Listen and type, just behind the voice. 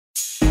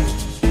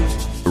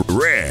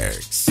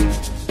mix.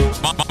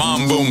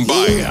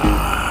 Mambumbaya.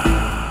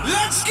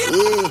 Let's get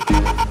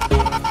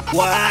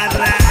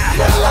Wara.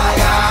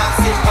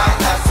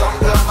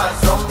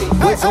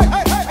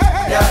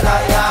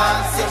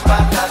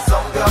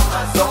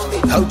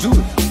 How do it?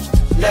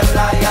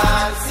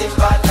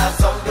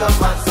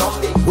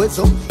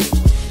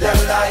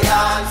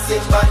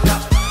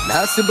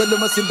 Na simba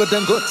luma simba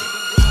dangote.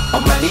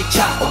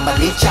 Omalicha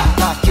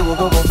akiwa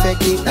bobo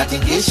feki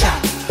natingisha.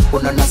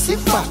 Unaona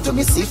sifa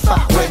tumisifa,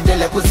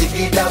 uendele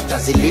kuzigida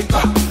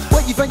utazilipa.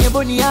 Wajifanye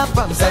boni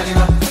hapa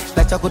mzaliwa,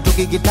 na chako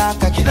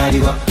tukikitaka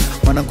kinaliwa.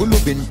 Mwanangulu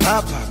bin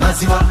papa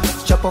maziwa,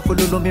 chapa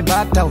fululu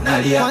mimbata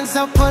unalia.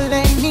 Kwanza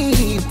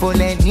poleni,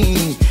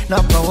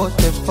 napa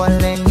wote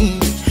poleni.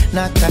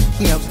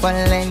 Natakia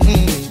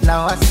poleni, na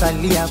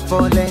wasalia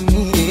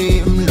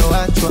poleni.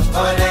 Mloachwa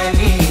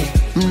poleni,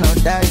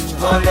 mnodai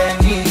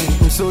poleni.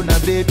 Msuna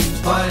baby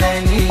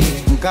poleni,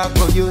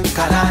 mkako yu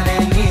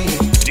kalaleni.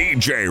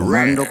 DJ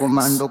Red.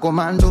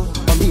 Komando,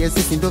 wambie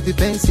sisi ndo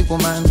vipenzi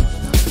komando.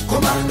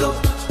 Komando,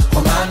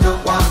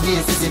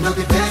 wambie sisi ndo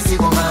vipenzi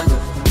komando.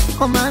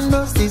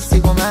 Komando,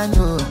 sisi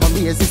komando,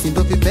 wambie sisi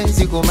ndo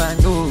vipenzi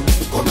komando.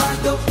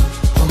 Komando,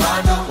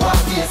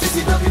 wambie sisi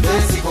ndo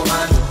vipenzi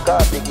komando.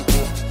 Kabigiti,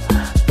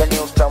 yani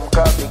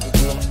utamka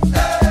bigiti.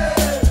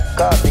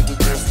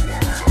 Kabigiti,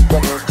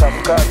 yani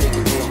utamka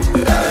bigiti.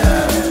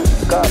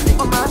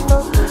 Kabigiti,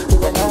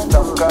 yani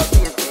utamka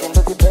bigiti.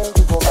 Ndo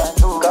vipenzi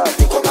komando.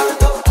 Kabigiti.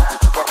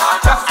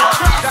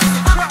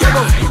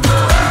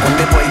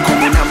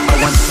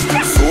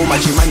 So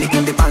much money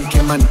in the bank,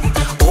 man.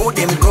 All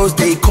them girls,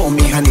 they call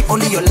me honey.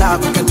 Only your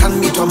love can turn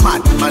me to a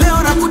madman.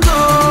 Leo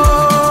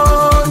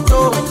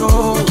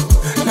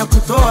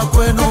nakutoa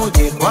kwenu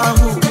je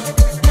kwangu.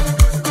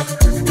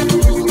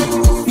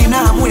 Nina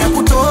hamu ya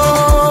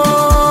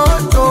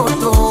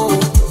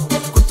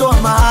kutoa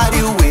mahari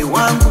uwe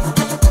wangu.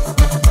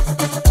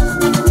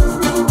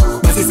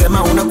 Basi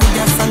sema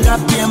unakuja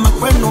sangapi ama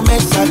kwenu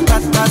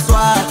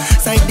umeshakatazwa.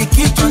 Saidi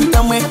kichwa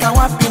nitamweka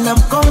wapi na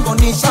mkongo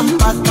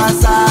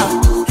nishampakaza.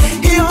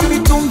 Hiyo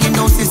mitungi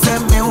ndo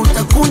usiseme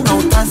utakuna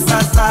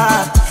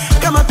utasasa.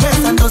 Kama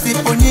pesa ndo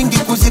zipo nyingi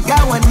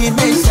kuzigawa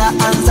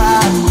nimeshaanza.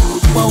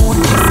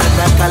 Wauni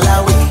sadaka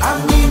lawe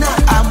amina.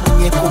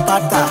 Mwenye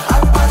kupata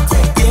apate,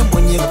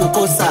 mwenye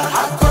kukosa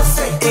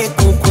akose.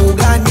 Kuku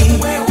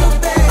gani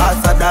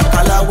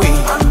sadaka lawe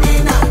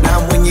amina. Na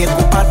mwenye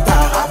kupata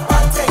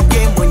apate,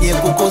 mwenye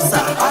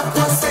kukosa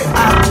akose.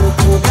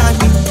 Kuku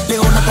gani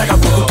leo nataka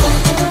kukutoa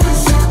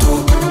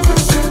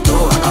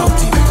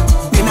out.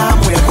 Nina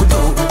hamu ya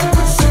kutoka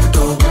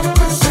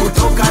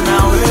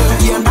na wewe.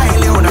 Jiandae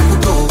leo na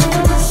kutoa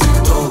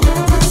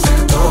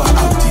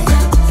out.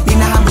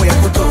 Nina hamu ya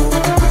kutoka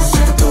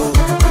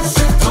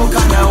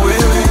na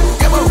wewe.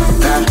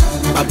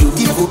 A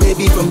beautiful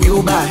baby from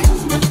Dubai,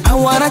 I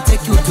wanna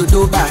take you to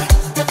Dubai.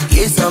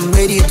 Yes, I'm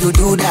ready to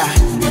do that.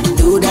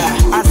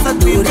 I said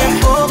do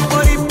that.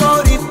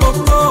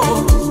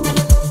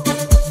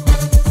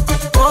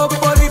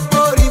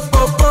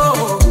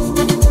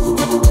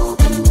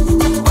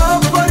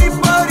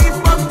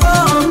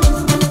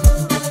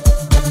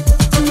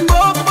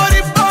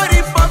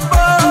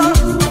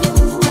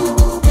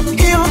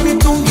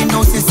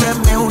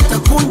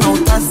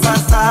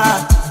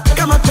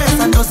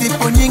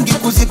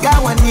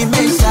 Kuzigawa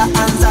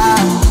nimeshaanza.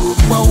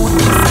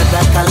 Wauni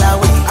sadaka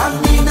lawe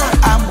amina.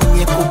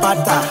 Mwenye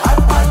kupata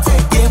apate,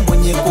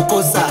 mwenye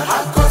kukosa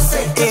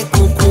akose.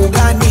 Kuku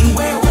gani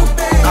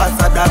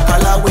sadaka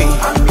lawe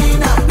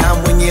amina. Na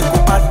mwenye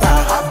kupata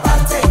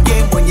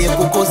apate, mwenye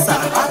kukosa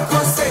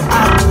akose.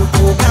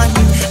 Kuku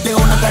gani leo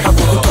nataka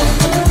kukutoa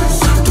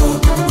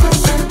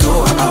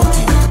out.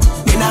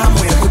 Nina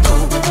hamu ya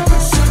kutoka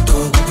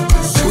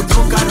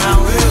na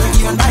wewe.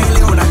 Jiandae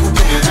leo na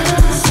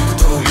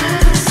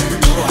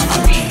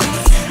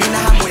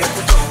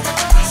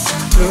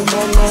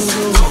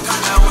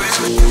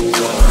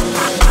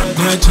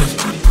Niache,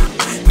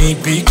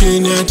 nipike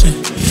niache.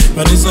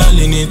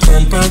 Panisali ni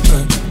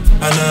trompaka,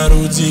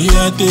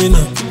 anarudia tena.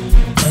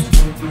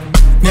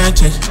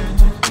 Niache,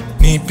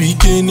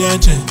 nipike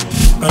niache.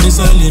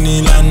 Panisali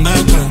ni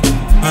landaka,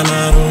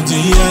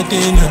 anarudia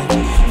tena.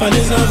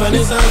 Vanessa,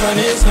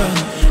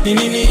 ni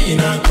nini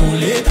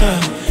inakuleta?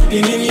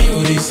 Ni nini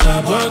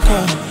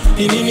ulisabwaka?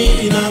 Ni nini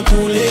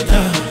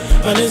inakuleta?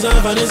 Vanessa,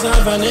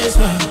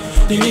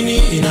 ni nini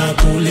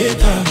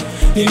inakuleta?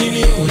 Ni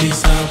nini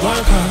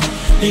ulisabwaka?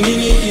 Ni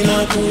nini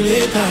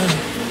inakuleta?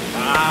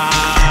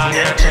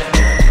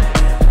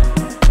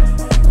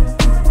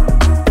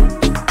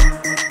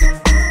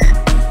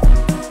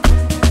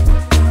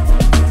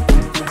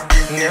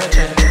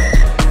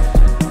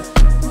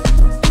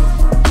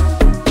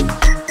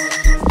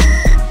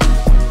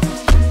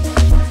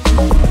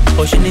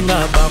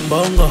 Oshininga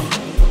bambongo,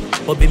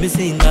 obimi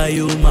singa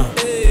yuma.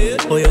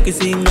 Oyoki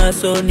singa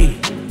soni,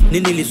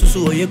 nini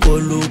lisusu oye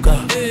koluka.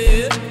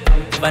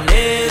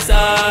 Vanessa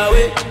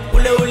we,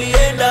 ule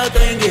ulienda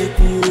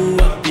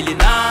kaingekuwa. Pili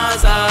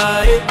nasa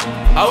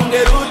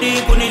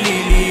haungerudi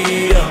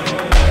kunililia.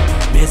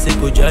 Mese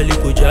kujali,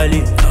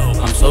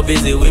 I'm so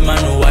busy with my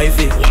new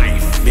wifey.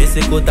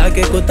 Busy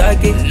kutaki.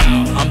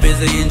 I'm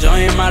busy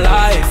enjoying my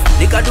life.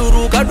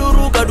 Nikaduru.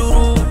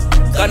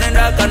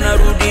 Kanenda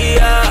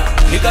kanarudia.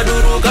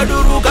 Nikaduru.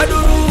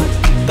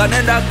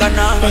 Kanenda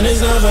kana.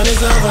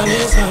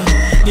 Vanessa.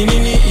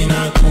 Nini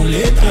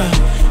inakuleta?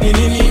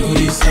 Nini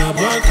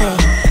ulisabwaka?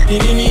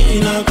 Nini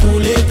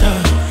inakuleta?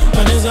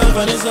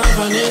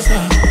 Vanessa.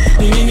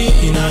 Nini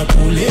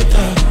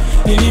inakuleta?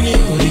 Nini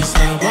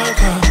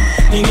ulisabwaka?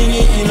 Nini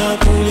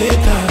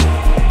inakuleta?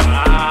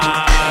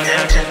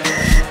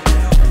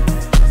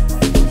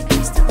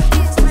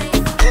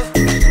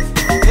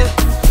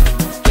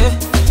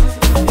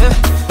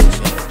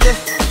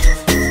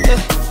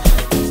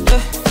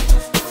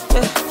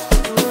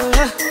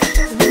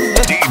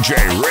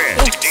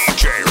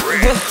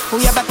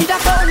 We have a bit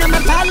of fun on my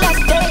palace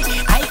day.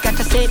 I got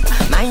to say,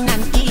 mine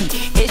and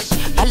ish.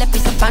 Pala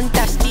piece of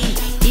fantasy.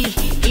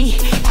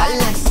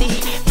 Palasi.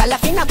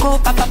 Palafina ko,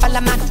 papa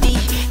palamati.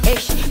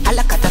 Ish.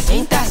 Pala kata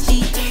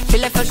sentasi.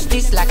 Feel like first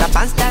this like a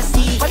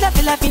fantasy. Pala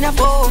fina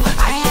po,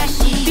 I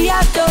ashi. Dia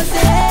to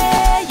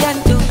say,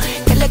 yandu.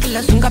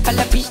 Kala sunga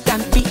pala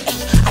pistampi.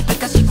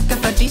 Apeka sika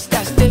pa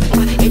distance.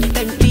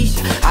 Eight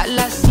piece.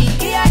 Alasi.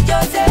 Dia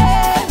to say,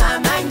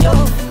 mama yo.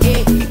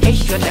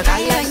 Ish. You're the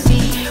galaxy.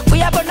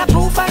 Bona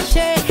proof and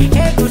share.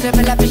 Hey, tu se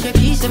bella pesce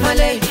chi se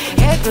male.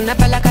 Hey, tu ne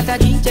bella cata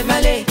gince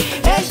male.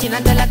 Hey, si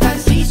nata la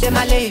tansi se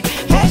male.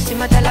 Hey, si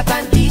mata la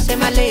panti se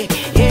male.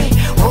 Hey,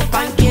 o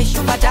panche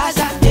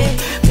shumbadaza. Hey,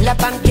 la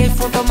panche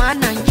foto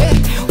mananje.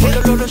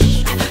 Olololo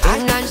shi,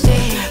 ananse.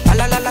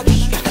 Palalala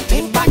shi,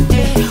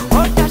 pimpante.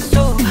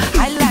 Otaso,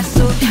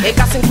 alaso.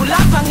 Ekasenkula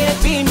pange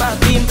bim.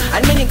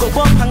 Anmeni go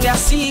bom pange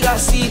asiga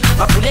si.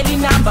 Mapuleli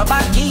namba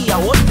bagia.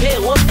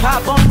 Wotpa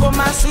bongo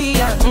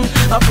masia.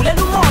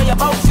 Mapulelu moya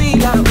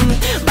baufila.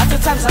 Bate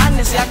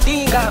Tanzania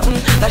siyadinga.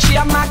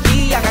 Lashiya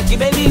magia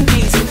kakibeli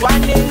ndizi.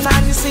 Ntwane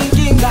nani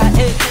singinga.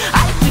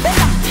 Ay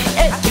kibela.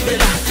 Ay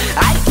kibela.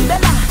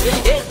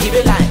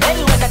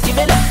 Wena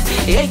kibela.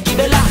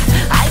 Kibela.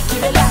 Ay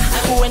kibela.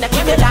 Wena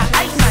kibela.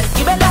 Ay man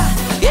kibela.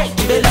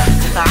 Kibela.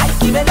 Ay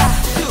kibela.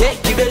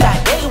 Kibela.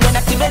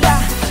 Wena kibela.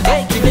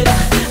 Kibela.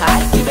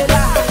 Ay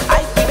kibela.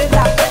 Ay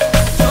kibela.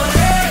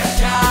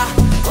 Cholesha.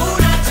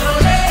 Una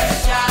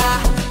cholesha.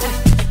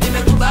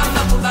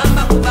 Nimekubamba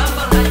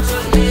na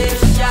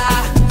cholesha.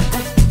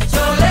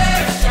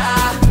 Cholesha.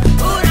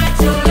 Una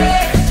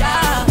cholesha.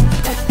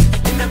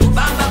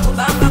 Nimekubamba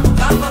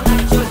na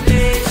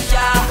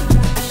cholesha.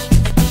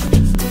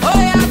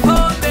 Oya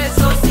pombe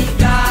so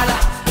sigara.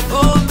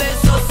 Pombe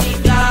so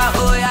sigara.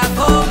 Oya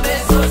pombe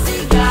so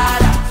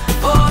sigara.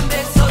 Pombe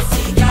so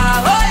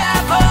sigara. Oya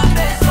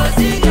pombe so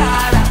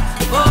sigara.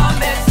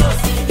 Pombe so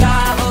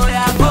sigara.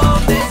 Oya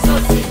pombe so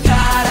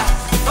sigara.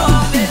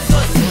 Pombe so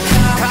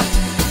sigara.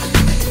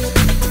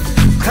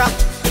 Crap.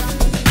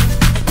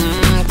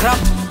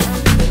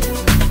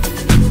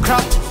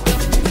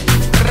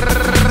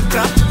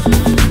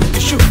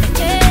 Issue.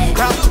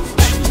 Crap.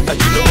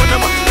 You know what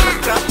I'm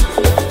crap.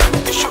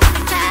 Issue.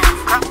 Crap.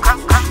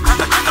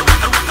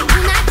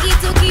 Kuna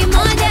kitu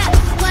kimoja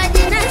kwa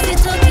jina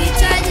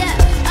sitokitaja.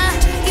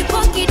 Kipo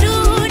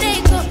kidude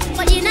iko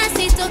kwa jina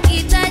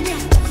sitokitaja.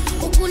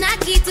 Kuna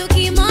kitu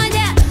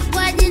kimoja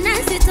kwa jina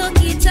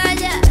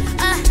sitokitaja.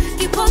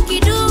 Kipo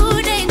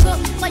kidude iko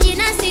kwa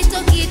jina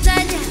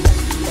sitokitaja.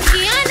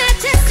 Ukiona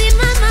chesi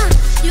mama,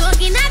 jua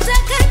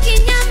kinataka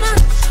kinyama.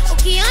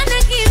 Ukiona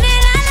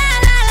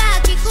kimelalala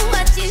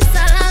kikuwa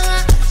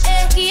chisalama.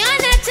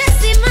 Ukiona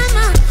chesi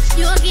mama,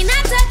 jua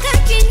kinataka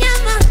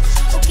kinyama.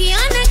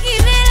 Ukiona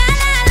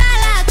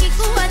kimelalala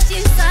kikuwa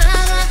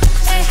chisalama.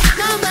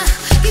 Mama,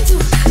 kitu,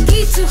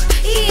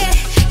 yeah,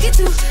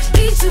 kitu,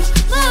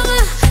 mama,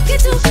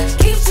 kitu,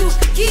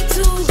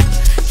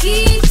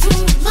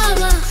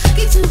 mama,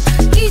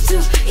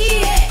 kitu,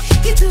 yeah,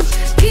 kitu,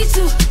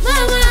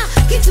 mama,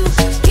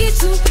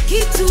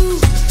 kitu.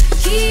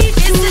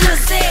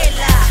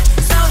 Isilosela,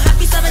 so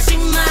happy sabe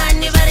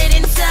shimani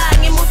varerensa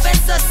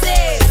ngemufeso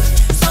se.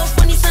 So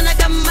funny sana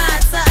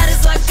kamata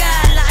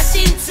arizwakala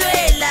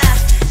ashintwela.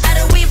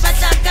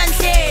 Ariwipata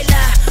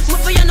kankela,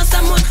 mufuyo no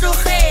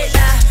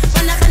samutluhela.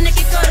 Wanakane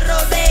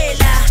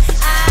kikorobela,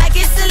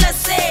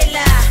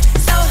 isilosela.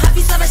 So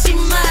happy sabe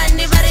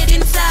shimani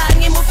varerensa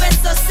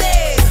ngemufeso se.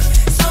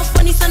 So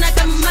funny sana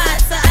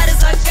kamata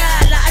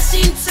arizwakala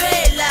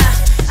ashintwela.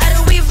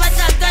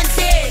 Ariwipata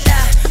kankela,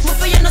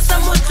 mufuyo no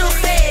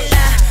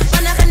samutluhela.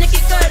 Wanakane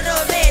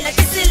kikorobela,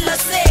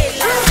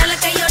 kisilosela. Nala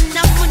kayo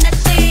na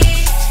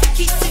munate,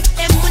 kitu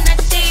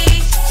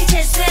emunate,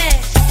 kicheze.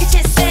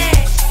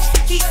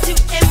 Kitu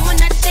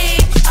emunate,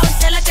 au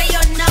nala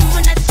kayo na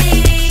munate,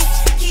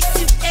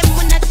 kitu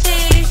emunate,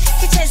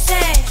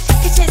 kicheze.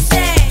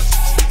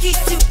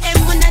 Kitu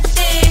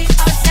emunate,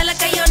 au nala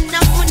kayo na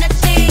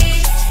munate,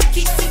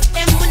 kitu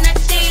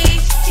emunate,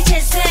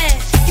 kicheze.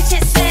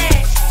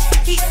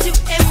 Kitu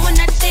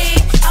emunate,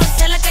 au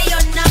nala kayo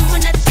na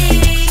munate,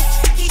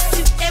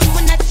 kitu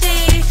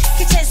emunate,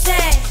 kicheze.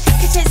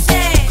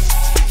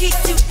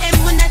 Kitu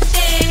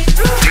emunate.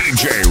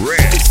 DJ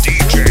Red.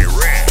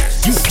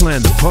 You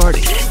plan the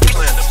party.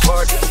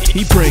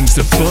 He brings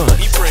the fun.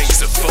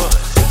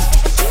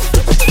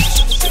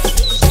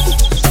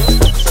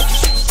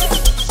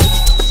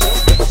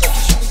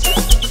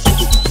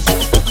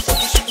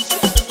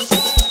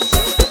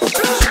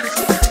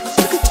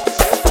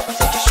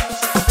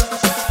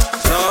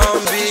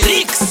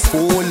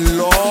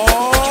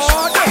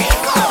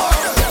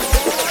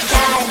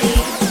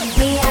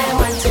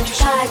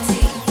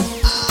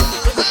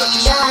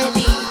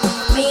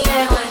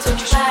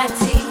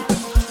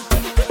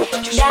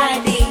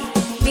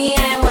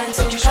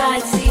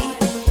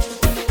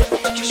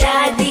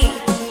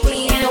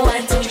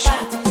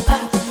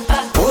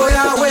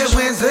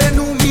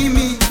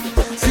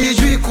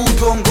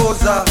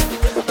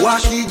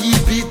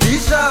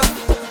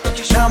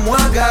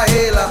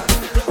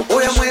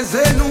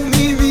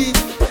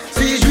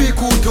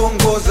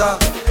 naongoza,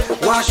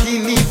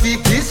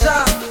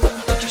 wakinifikisha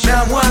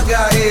na mwaga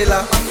hela.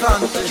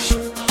 Asante,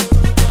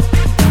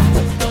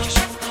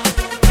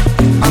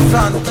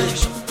 asante,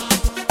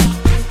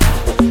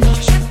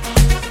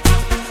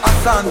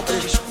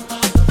 asante,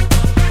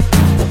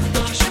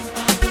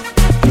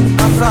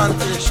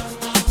 asante.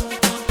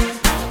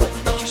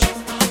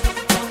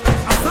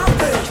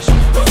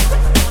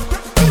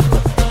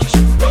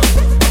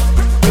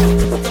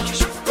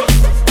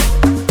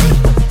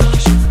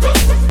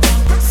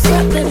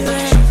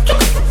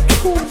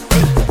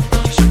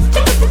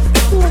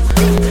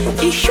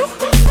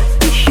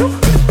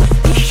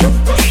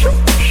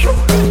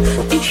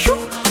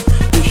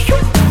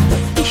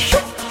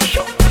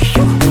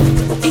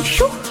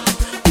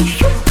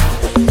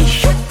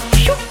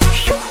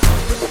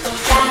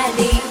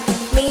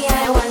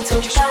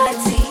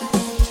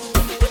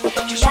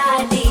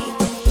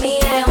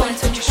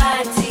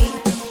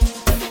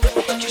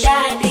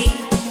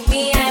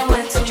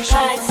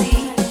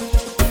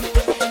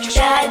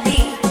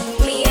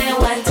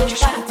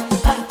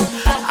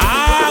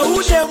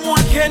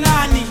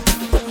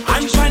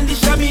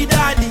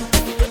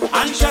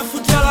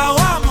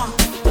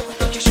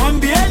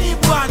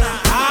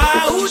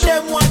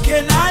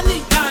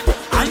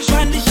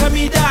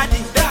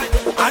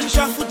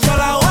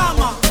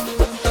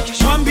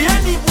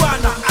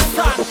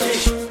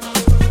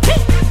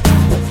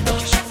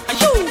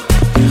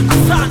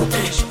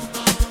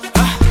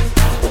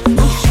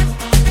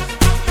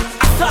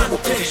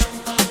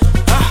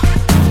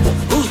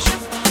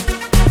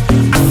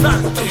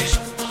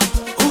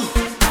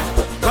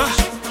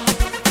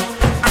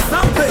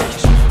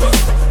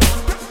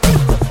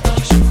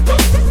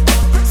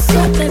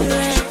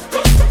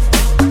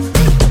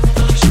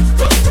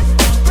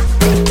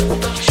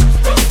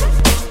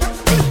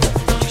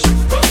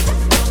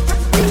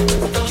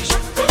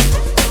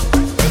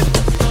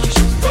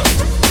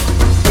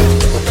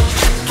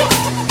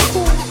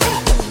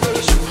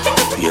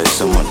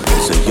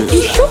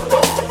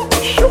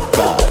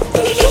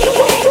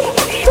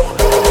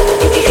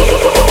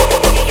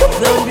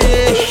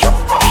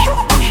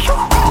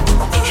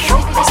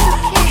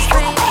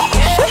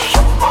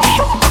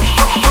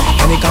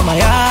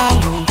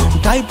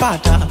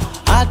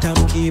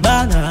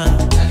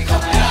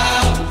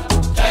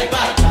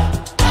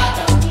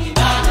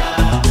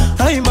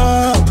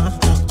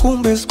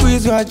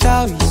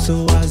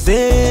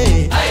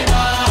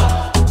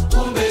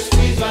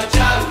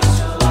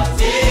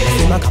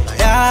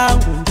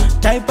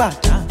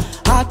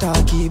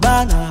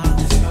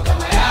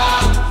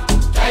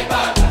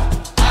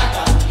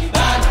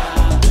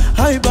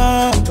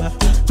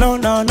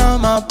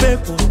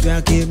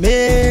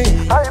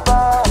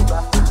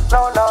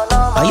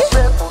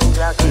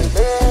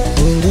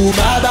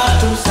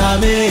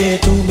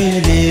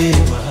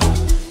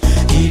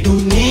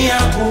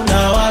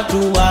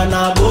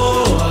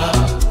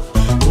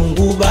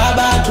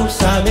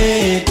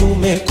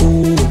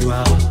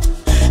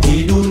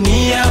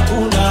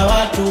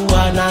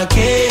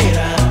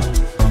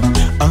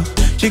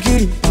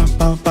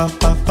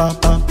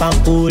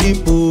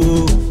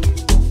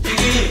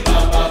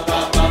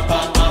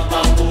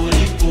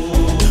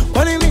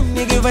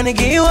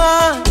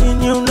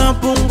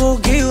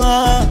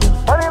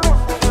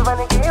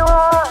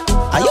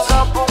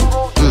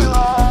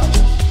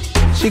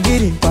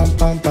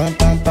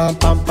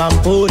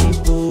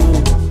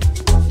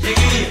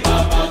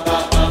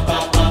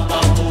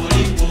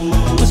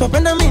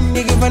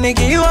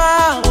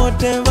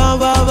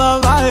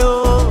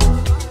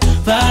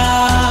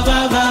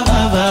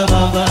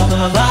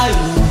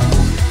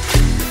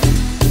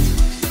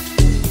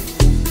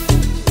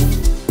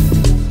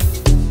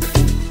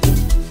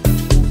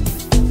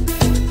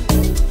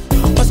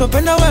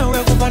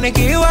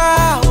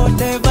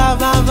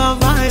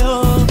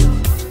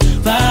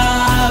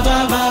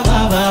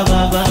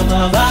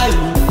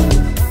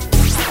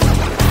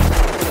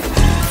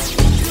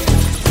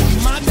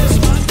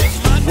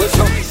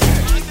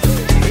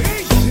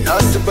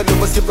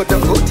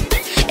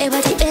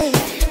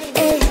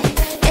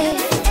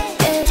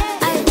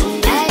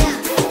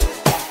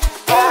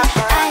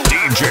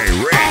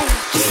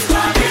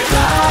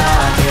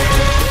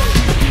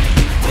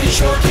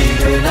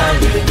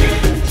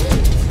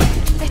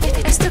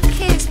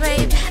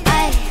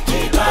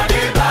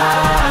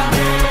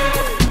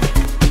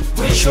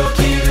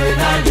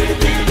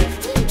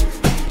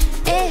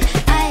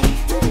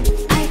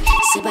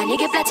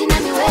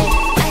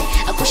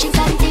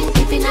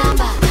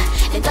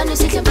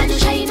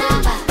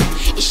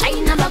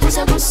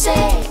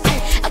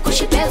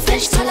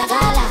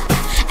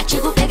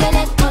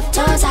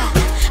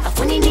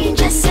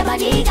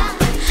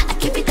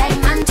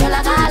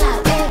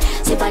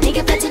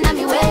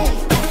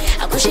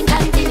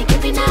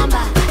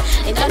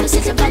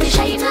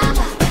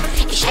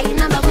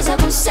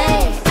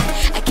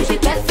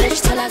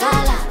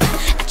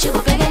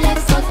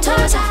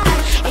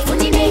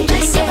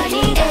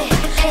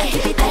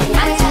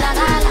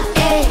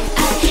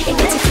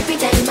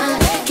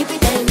 Keep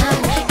it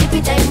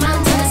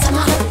diamond, till the summer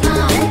hot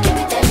now.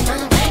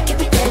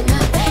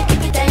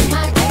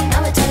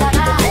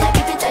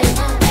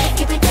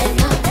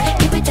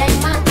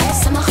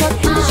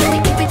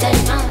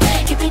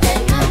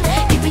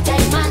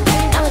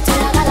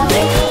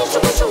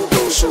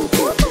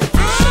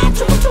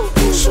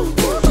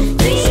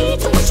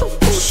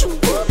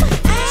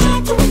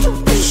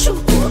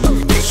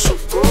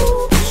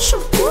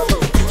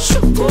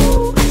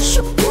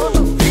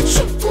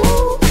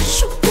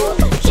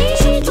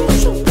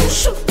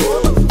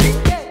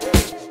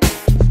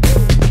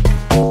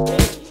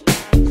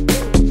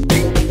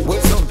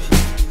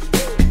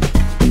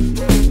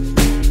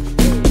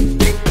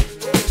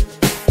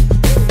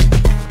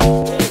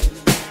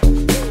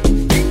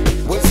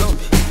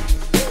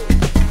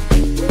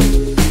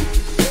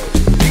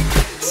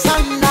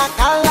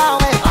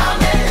 kalawe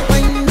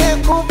wende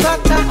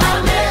kupata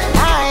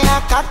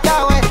haya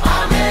kakawe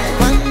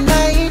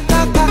wende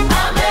itaka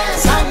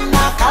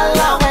sana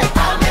kalawe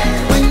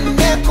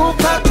wende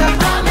kupata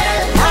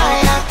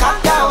haya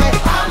kakawe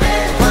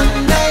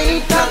wende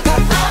itaka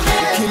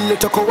kile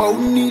toko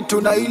wauni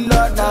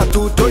tunaila na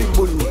tutoi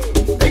mbuni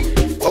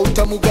kwa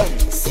utamu gani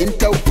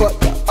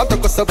sintaupata hata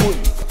kwa sabuni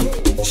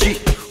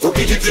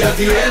ukijitia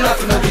viela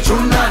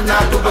tunavichuna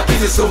na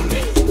tubakizi sumni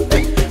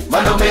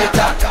mana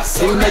umetaka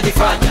si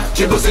unajifanya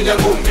chibusi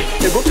nyangumi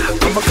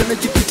kama kana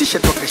jipitisha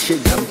toka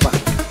shenamba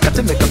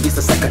kateme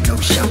kabisa saka na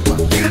ushamba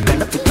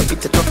kana pita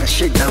pita toka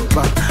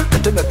shenamba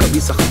kateme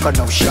kabisa haka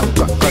na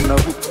ushamba kana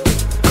hu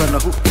kana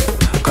hu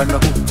kana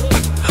hu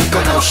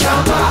kana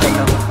ushamba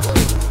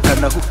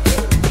kana hu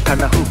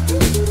kana hu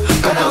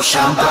kana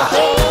ushamba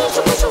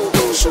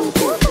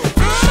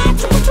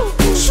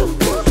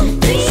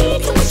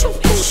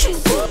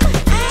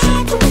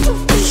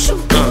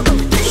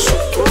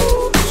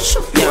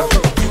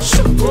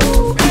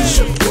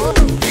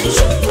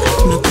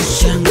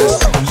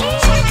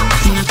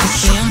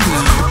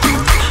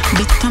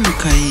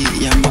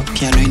ya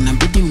amapiano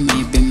inabidi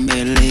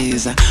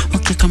umeibembeleza.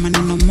 Okay, kama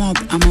neno mob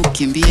ama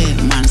ukimbie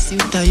man si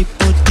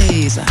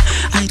utaipoteza.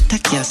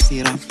 Haitaki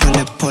hasira,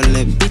 pole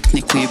pole beat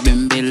ni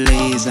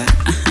kuibembeleza.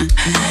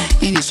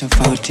 Hii ni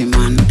tofauti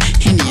man,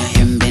 hii ni ya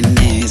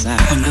hembeneza.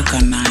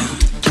 Anguka nayo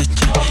cha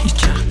cha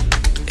cha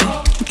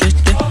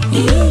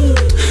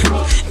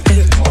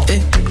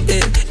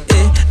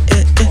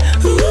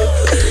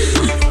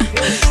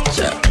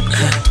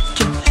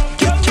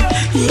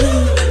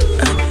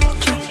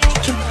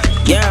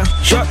yeah,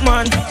 short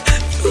man.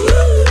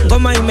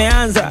 Ngoma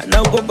imeanza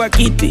na uko kwa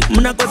kiti,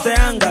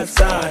 mnakoseanga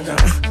sana.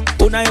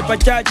 Unayepa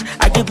church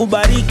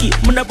akikubariki,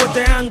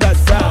 mnapoteanga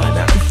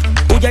sana.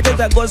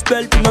 Ujacheza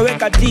gospel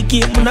tumeweka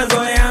tiki,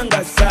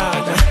 mnazoeanga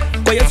sana.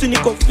 Kwa Yesu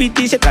niko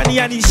fiti, shetani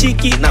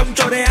yanishiki na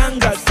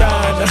mchoreanga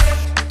sana.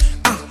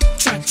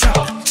 Cha cha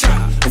cha,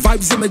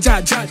 vibes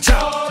zimejaa ja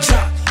ja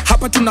ja.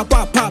 Hapa tuna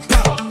pa pa pa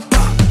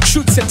pa,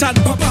 shoot setan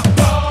pa pa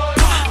pa.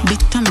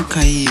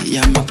 Bitamka hii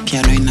ya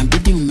amapiano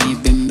inabidi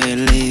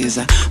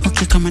umeibembeleza.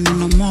 Okay, kama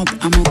neno mob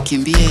ama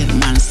ukimbie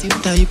man si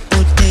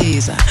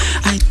utaipoteza.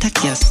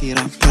 Haitaki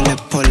hasira, pole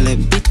pole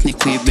beat ni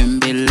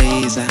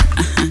kuibembeleza.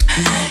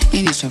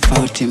 Hii ni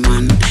tofauti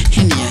man,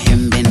 hii ni ya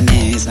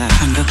hembeneza.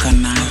 Anguka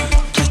nayo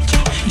cha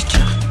cha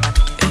cha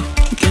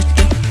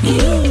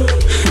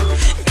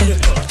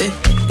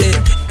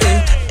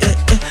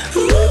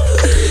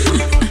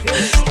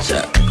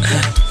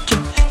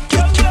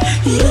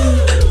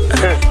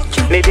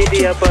ni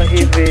didi hapa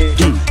hivi.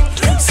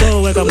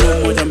 So weka mguu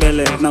mmoja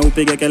mbele na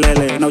upige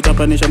kelele na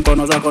uchapanisha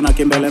mkono zako na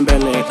kimbele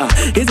mbele.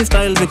 Hizi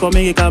style ziko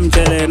mingi kama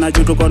mchele na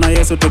juu tuko na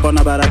Yesu tuko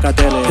na baraka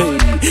tele.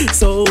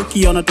 So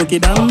ukiona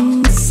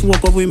tukidance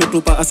wokovu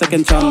imetupa a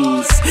second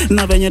chance.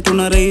 Na venye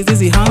tuna raise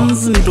hizi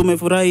hands ni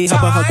tumefurahi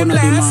hapa hakuna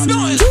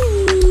demand.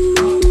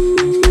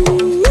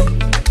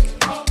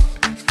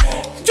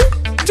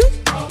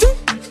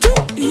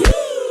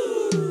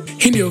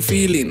 Hii ndio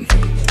feeling,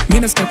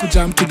 mina sita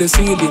kujump to the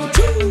ceiling.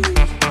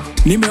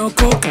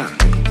 Nimeokoka,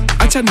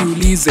 acha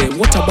niulize,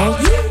 what about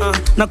you?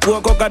 Na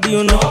kuokoka do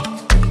you know?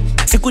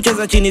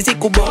 Sikucheza chini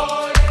sikubo,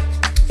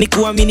 ni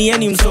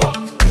kuaminieni mso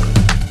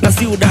na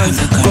si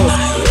udanza go.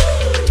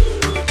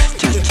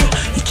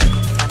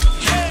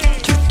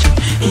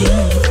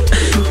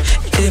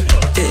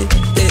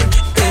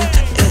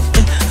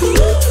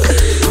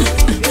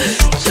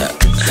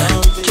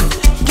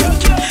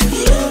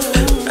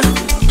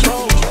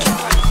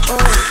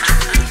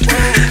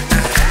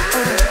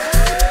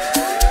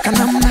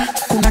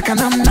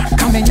 Kanamna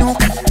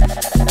kamenyoka.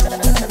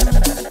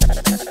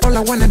 All I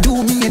wanna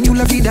do me and you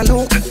la vida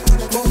loca.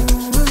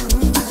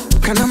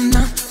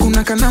 Kanamna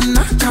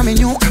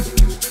kamenyoka.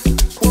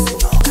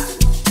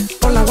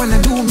 All I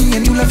wanna do me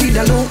and you la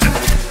vida loca.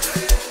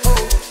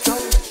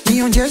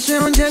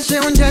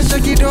 Nionjeshe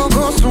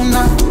kidogo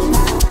suna.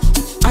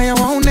 Aya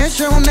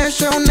waoneshe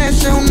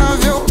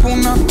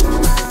unavyopuna.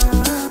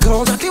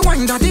 Girl, that the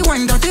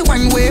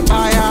wine way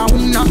aya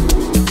una.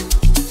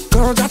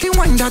 Girl, that the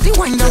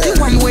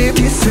wine way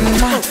kissing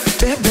ma,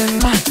 baby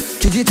ma,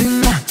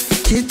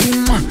 kitty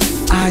ma,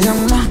 I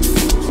am ma,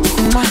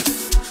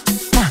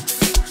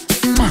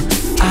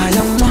 I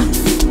am ma,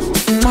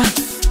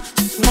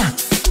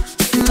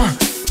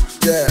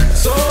 yeah.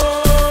 So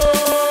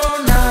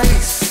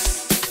nice,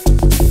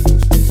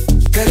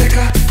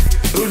 Peleka,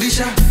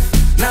 Rudisha,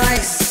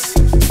 nice.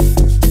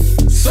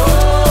 So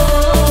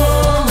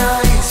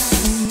nice,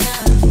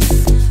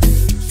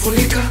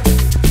 Funika,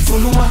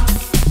 Funuma,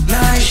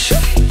 nice.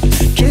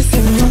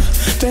 Kissing ma,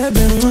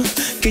 baby ma,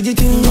 kitty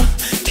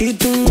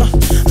ma,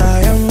 I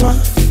am ma,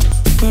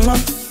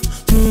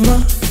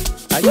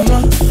 I am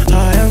ma, I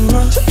am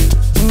ma,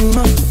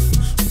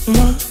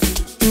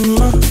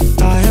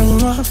 I am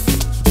ma.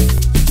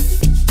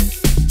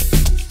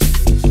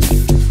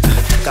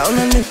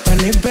 Kauna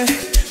nipe,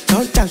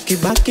 kautaki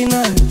baki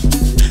nayo.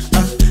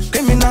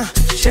 Criminal,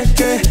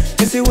 shake,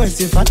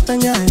 nisiwezi fata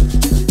nyayo.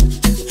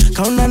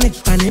 Kauna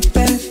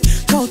nipe,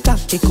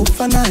 hautaki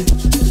kufa naye.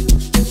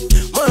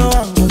 Moyo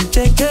wangu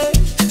mteke,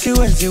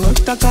 siwezi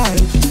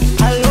watakayo.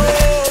 Hello,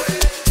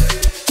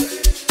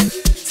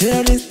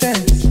 zero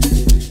distance.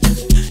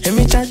 Let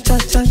me chat,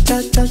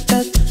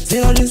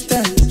 zero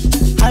distance.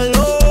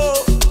 Hello,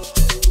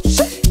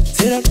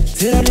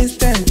 zero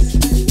distance.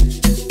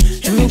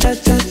 Let me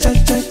chat,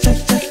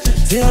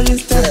 zero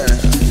distance.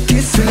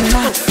 Kissing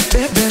ma,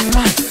 baby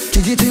ma,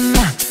 kitty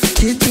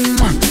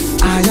ma,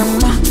 I am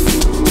ma,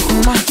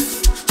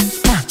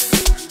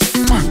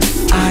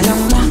 I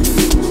am ma.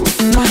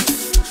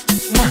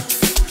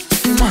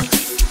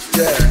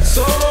 Yeah.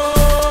 So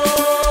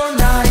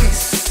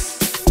nice.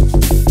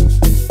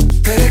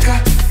 Pereka,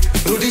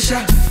 rudisha,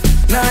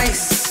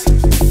 nice.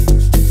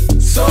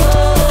 So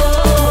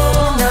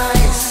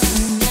nice.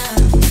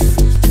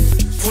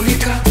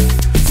 Funika,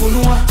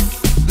 funua,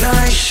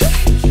 nice.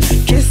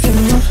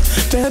 Kissing ma,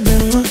 baby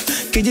ma,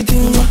 kitty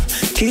ma,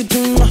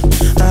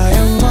 I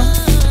am ma,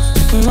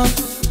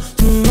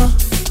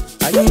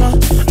 I am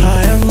ma, I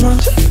am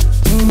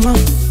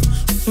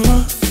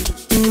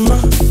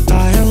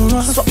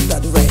ma. Swap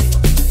that way.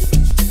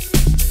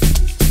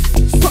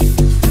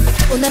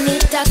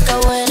 Unanitaka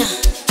wena,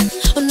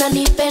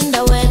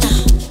 unanipenda wena,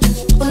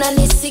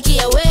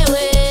 unanisikia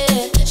wewe.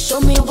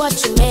 Show me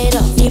what you made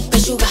of. Nipe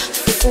sugar,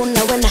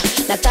 nifuna wena.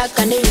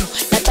 Nataka niyo,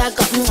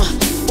 nataka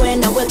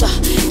wena weta.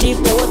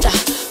 Nipe water,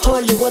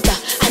 holy water.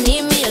 I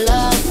need me a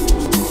love.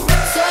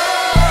 So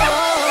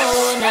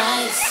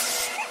nice.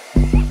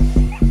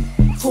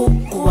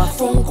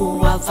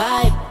 Fungua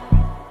vibe.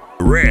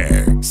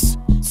 Rex.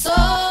 So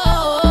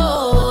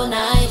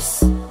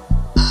nice.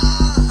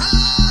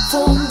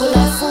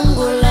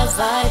 Fungula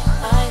vibe.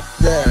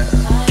 Yeah.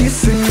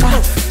 Kissing ma,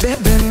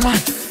 baby ma,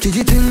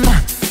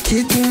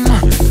 kitty ma,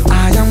 I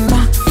am ma,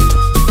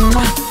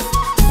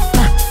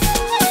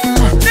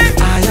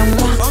 I am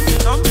ma.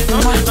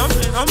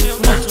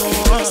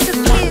 It's the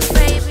kids,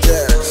 baby.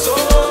 Yeah. So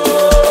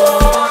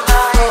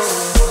nice.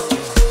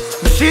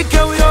 Mshike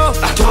huyo,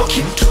 atoki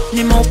mtu.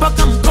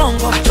 Nimeupaka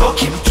mkongo,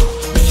 atoki mtu.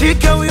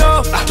 Mshike huyo,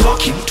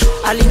 atoki mtu.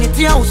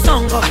 Alinitia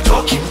usongo,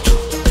 atoki mtu.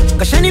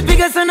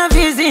 Kashanipiga sana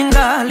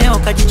vizinga, leo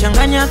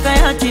kajichanganya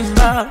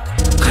kayatimba.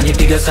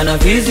 Kanipiga sana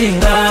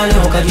vizinga,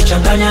 leo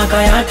kajichanganya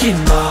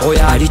kayatimba.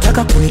 Oya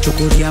alitaka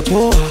kunichukulia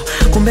poa,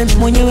 kumbe mimi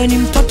mwenyewe ni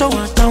mtoto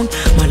wa town.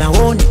 Mala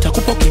wao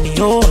nitakupa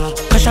kinioa,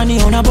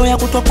 kashaniona boya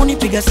kutwa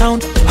kunipiga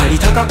sound.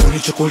 Alitaka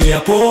kunichukulia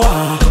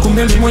poa,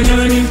 kumbe mimi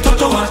mwenyewe ni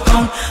mtoto wa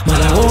town.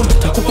 Mala wao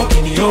nitakupa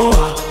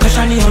kinioa,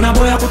 kashaniona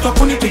boya kutwa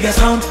kunipiga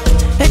sound.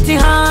 Eti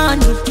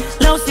hani,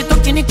 leo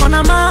sitoki niko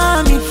na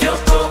mami.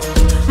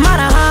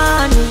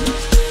 Marahani,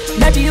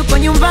 dadi yuko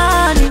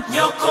nyumbani.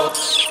 Nyoko.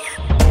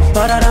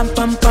 Pararam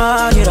pam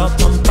pam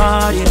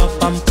pam.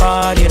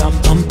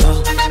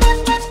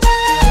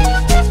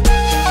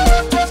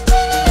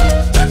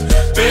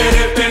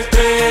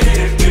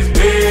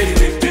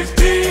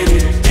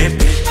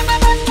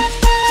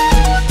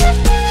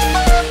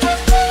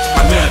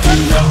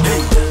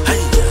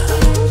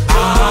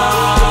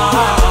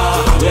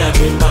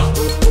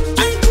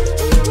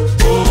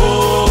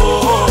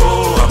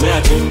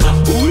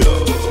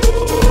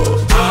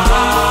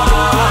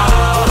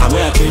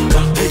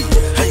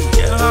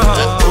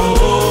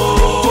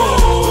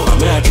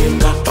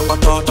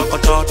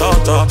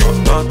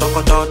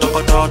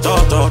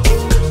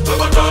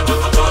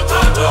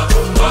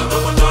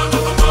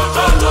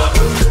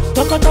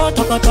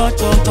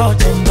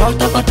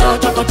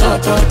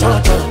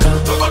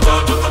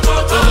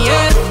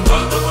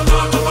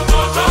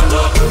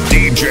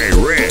 DJ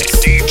Red,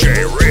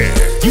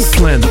 you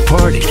plan the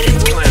party.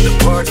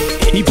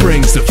 He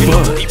brings the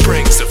fun.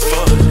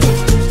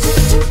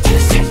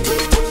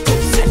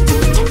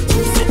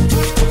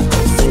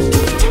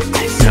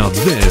 Now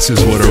this is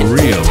what a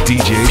real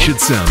DJ should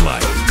sound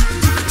like.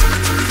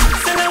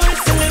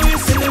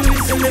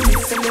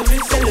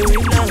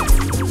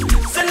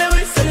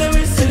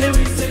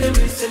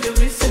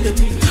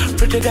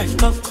 Pretty guy,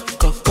 go.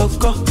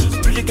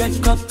 Pretty guy,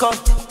 go.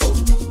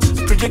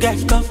 Pretty guy,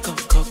 go.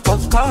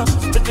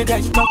 Pretty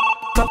guy, go.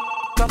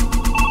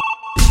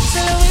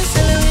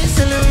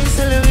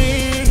 Celery.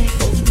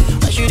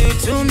 What you do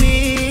to me?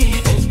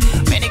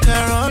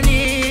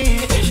 Macaroni.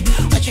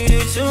 What you do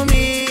to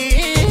me?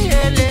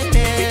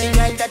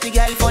 Pretty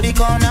girl for the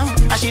corner.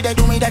 And she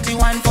do me that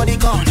one for the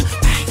corner.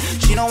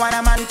 She don't want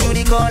a man to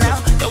the corner.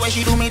 The way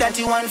she do me that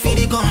one for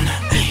the corner.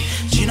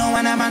 She don't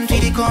want a man for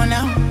the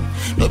corner.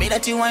 Do me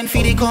that one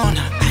for the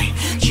corner.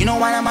 She don't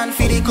want a man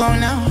for the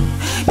corner.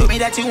 Do me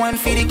that one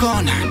for the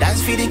corner.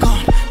 That's for the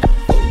corner.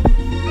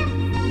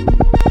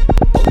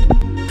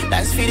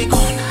 That's for the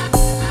corner.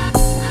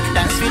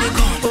 That's for the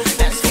corner.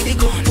 That's for the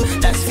corner.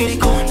 That's for the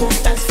corner.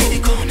 That's for the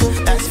corner.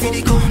 That's for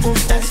the corner.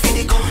 That's for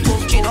the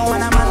corner. She don't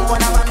want a man for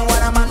the corner.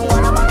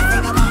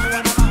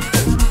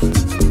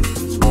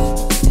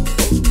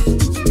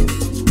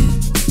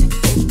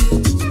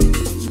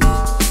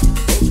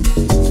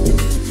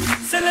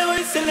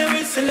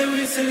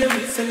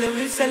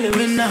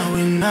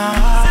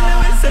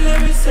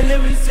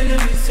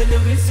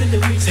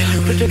 Celery.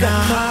 Pretty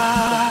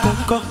guy,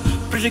 go.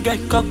 Pretty guy,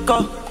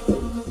 coco.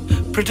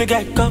 Pretty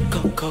guy,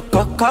 coco,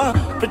 coco, coco.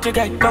 Pretty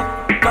guy,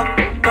 coco,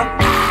 coco.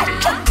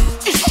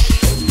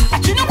 I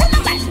you know what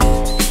I'm man.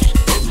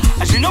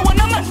 I you know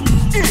what I'm man.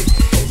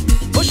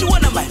 What you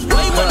want a man?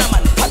 Why you want a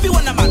man? Happy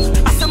want a man.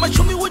 I said,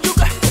 show me what you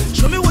got.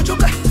 Show me what you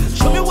got.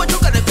 Show me what you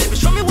got, baby.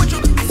 Show me what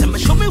you got. I said,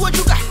 show me what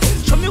you got.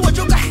 Show me what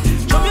you got.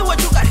 Show me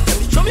what you got,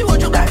 baby. Show me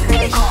what you got.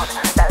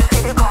 That's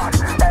silicone.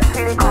 That's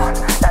silicone.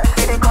 That's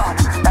silicone.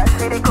 That's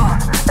silicone.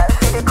 That's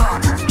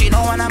silicone. You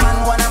know what a man,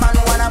 what a man,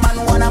 what a man,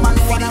 what a man,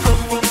 what a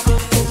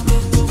man.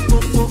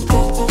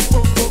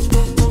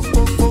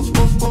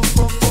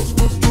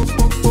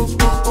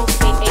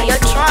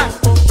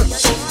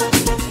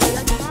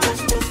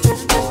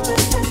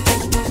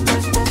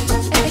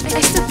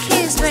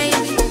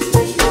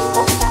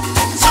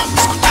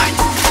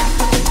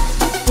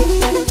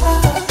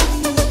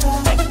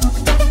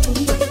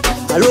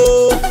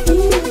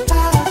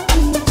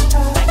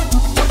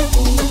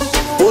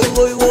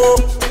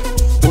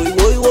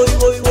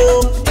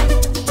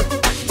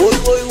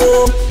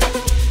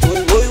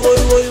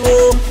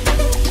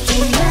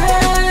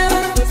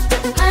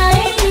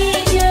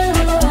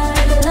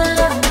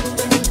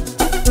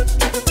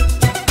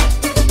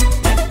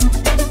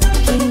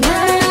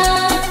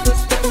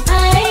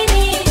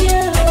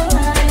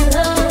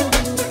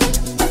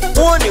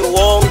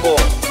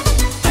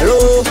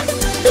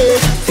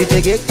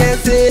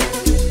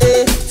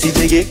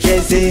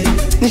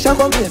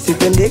 Nishakwambia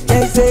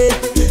sipendekeze,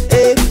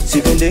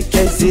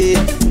 sipendekeze.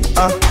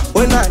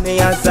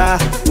 Unanianza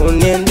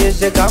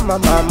uniendeshe kama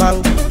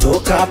mamangu,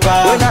 toka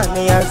hapa.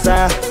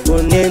 Unanianza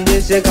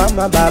uniendeshe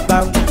kama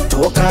babangu,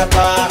 toka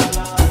hapa.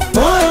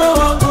 Moyo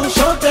wangu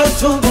shote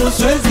sugu,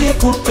 siwezi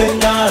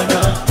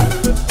kupendana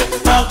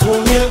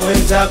akunye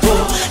mwenzako.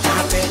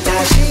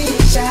 Napenda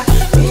shisha,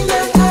 mimi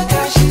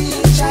nataka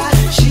shisha,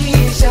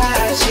 shisha,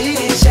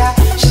 shisha,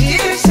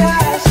 shisha,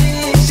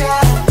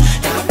 shisha.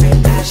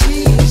 Napenda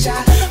shisha,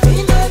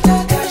 mimi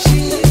nataka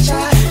shisha,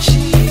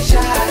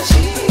 shisha,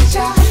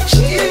 shisha,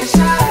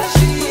 shisha,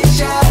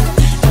 shisha.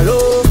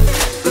 Hello.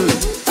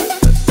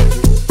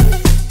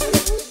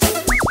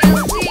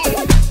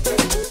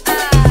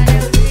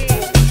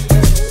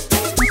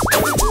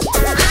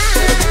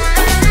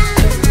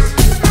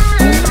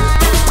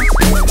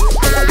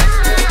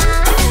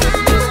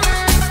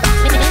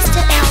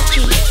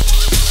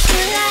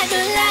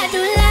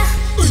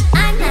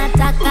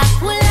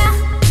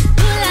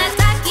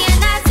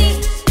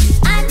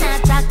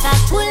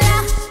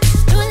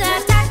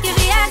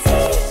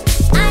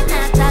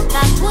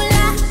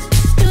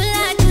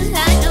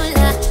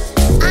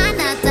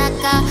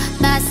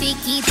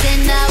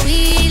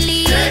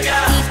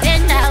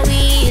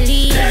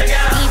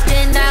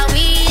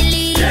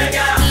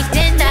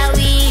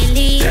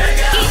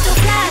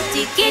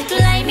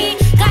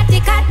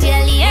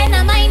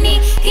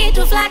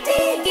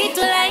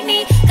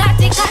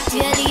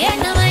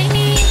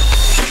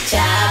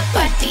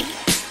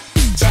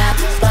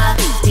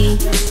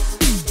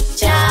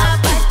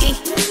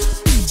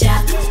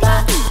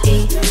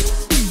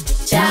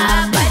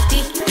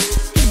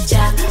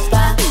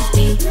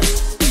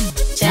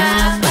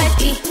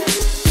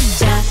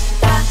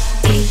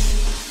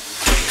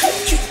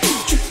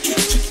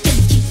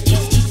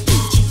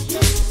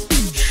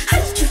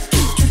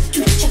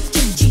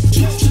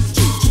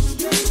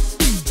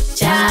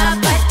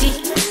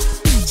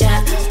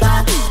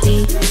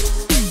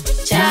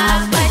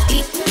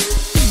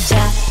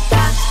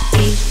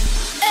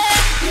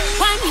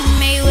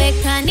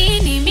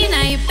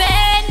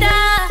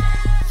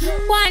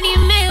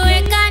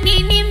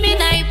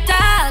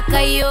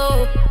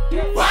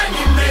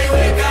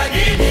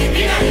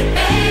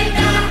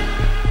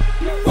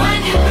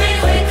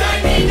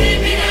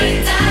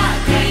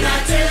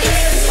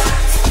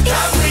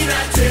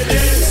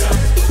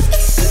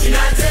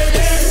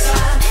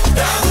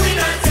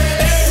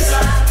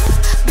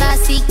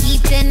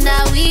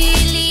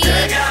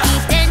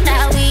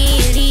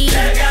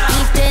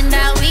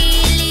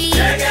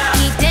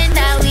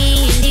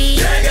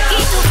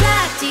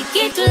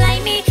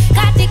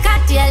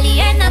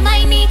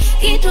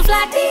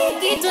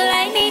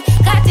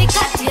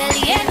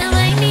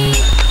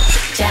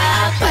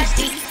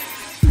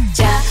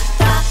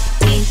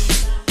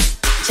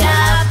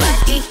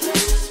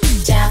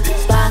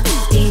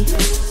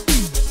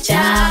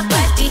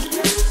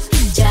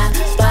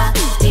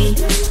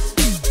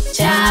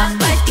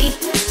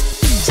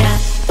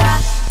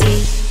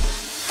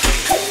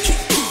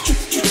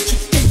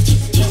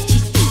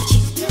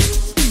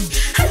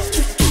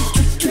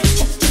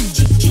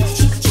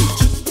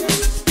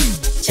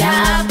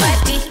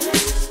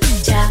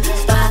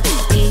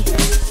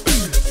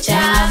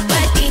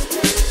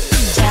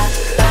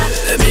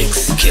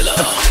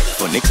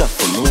 Funika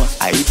funua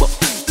aibo,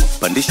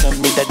 pandisha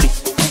midadi,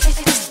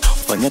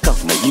 fanyaka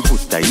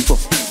unajivuta hivo,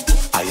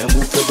 I am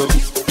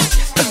moving.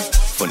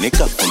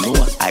 Funika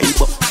funua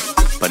aibo,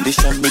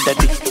 pandisha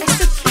midadi,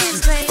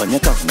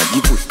 fanyaka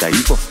unajivuta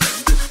hivo,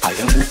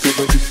 I am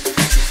moving.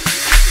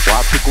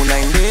 Wapi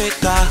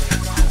kunaendeka,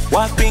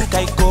 wapi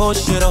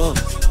nkaikoshero,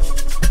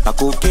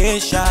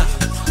 pakukesha,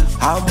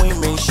 hamu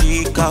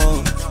imeshika,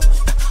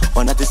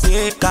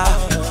 wanateseka,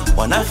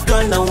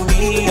 wanafika na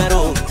umia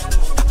roho,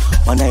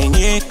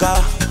 wanaenyeka,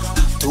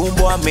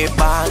 tumbo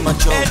amebana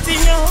cho. Eti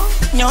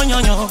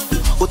nyo,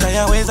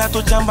 utayaweza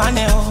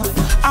tuchambaneo,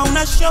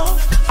 hauna show,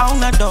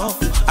 hauna do,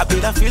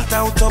 abila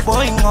filter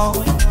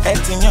utoboingo.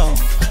 Eti nyo,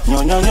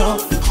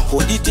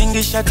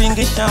 ujitingisha,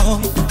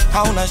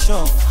 hauna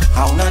show,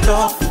 hauna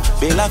do,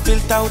 bila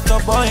filter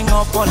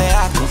utoboingo. Pole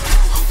yako,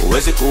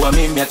 uwezi kuwa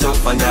mimi hata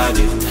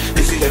ufanyaje,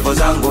 hizi level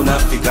zangu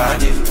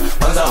nafikaje,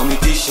 kwanza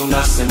unitishi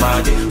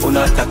unasemaje,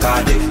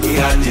 unatakaje,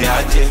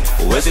 aje.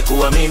 Uwezi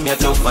kuwa mimi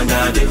hata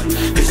ufanyaje,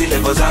 hizi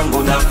level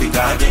zangu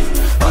nafikaje,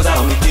 kwanza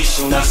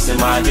unitishi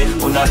unasemaje,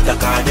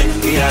 unatakaje,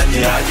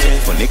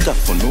 aje. Funika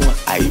funua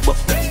aibo,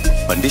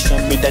 pandisha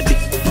midadi,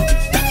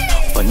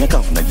 fanyaka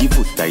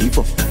unajivuta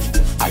hivyo,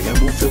 I am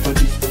move your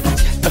body.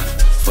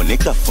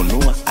 Funika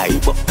funua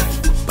aibo,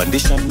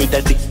 pandisha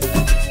midadi,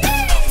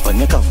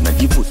 fanyaka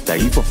unajivuta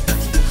hivyo,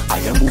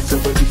 I am move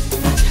your body.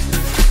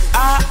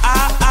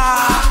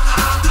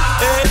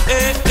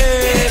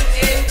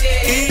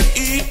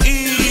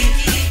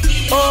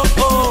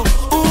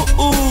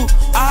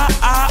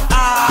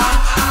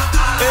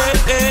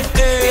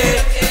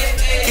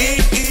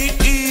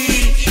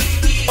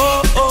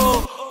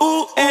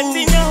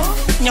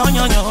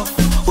 Nyo,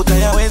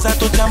 utayaweza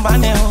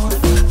tuchambaneo,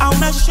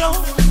 hauna show,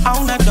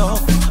 hauna do,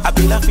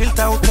 abila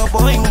filter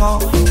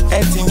utoboingo.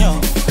 Eti nyo,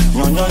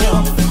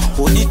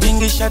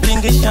 ujitingisha,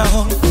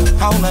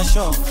 hauna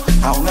show,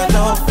 hauna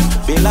do,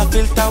 bila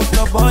filter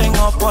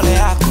utoboingo. Pole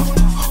yako,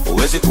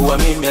 uwezi kuwa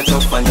mimi hata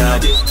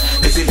ufanyaje,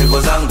 hizi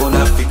level zangu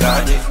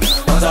nafikaje,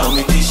 kwanza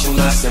umitishi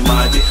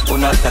unasemaje,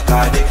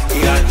 unatakaje,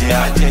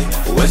 aje.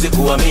 Uwezi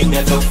kuwa mimi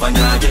hata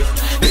ufanyaje,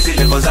 hizi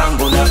level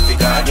zangu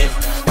nafikaje,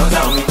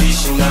 kwanza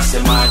umitishi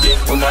unasemaje,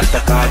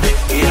 unatakaje,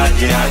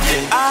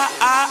 aje.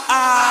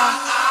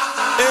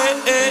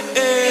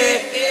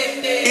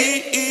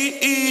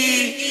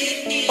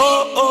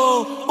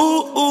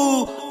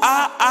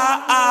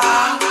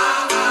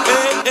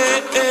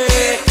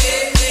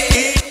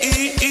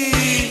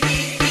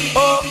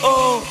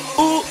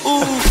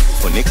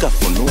 Funika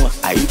funua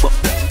aibo,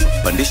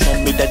 pandisha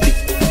midadi,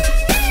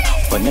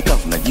 fanyaka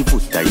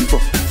unajivuta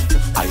hivyo,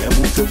 I am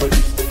move your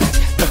body.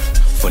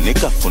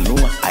 Funika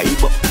funua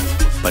aibo,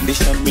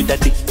 pandisha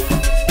midadi,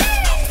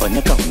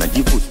 fanyaka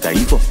unajivuta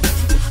hivyo,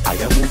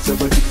 I am move your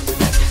body.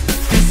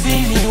 Sisi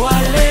ni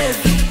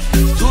walevi,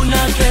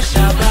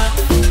 tunakesha ba,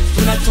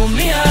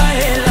 tunatumia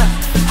hela,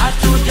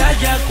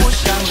 hatujaja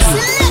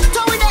kushanga.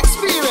 Selector with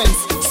experience,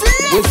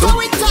 selector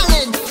with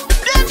talent,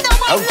 them the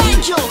one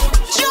like you,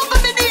 jump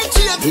on the DJ,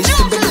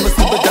 jump on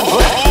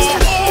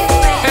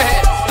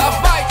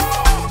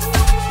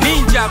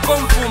Ninja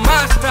Kung Fu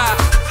Master,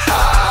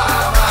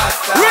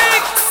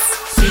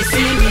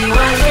 sisi ni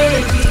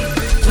walevi,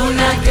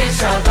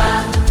 tunakesha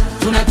ba,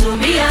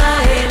 tunatumia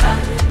hela,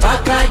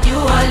 paka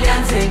jua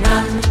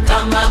lianzenga.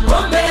 Kama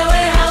pombe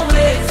we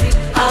hawezi,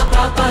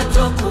 hapa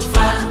pato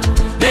kufa.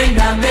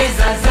 Nenda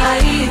meza za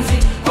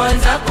inzi,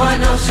 kwanza kwa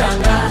na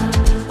ushanga.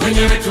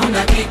 Wenyewe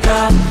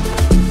tunakika,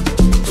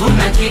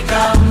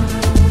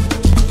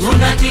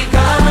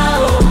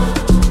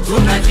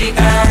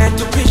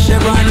 tupishe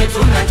bana,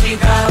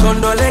 tunakika,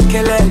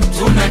 gondolekele,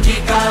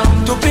 tunakika,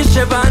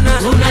 tupishe bana,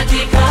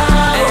 tunakika.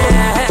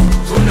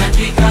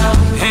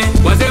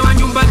 Wazee wa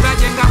nyumba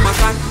tajenga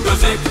mwakani,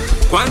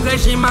 kwanza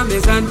heshima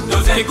mezani,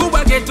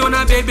 kikubwa geto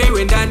na bebe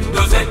wendani,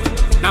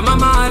 na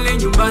mama ale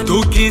nyumbani.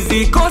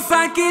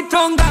 Tukizikosa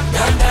kitonga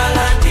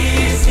dandala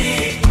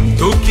ndizi,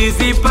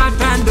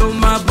 tukizipata ndo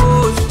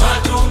mabozi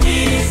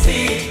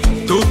matumizi,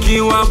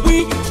 tukiwa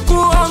bwi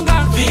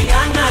kuonga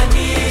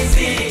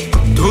viganganizi,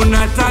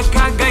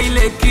 tunatakaga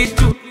ile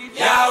kitu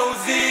ya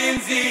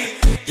uzinzi.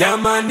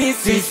 Jamani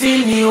sisi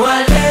ni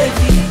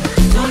walevi,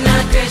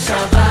 tunakesha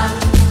ba,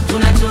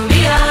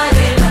 tunatumia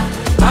hela,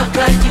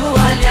 paka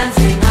jua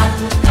lianzenga.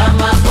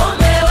 Kama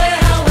pombe we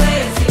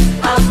hawezi,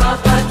 hapa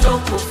pato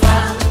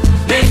kufa.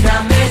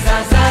 Nenda meza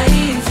za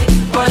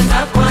inzi,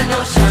 kwanza kwa na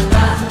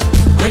ushanga.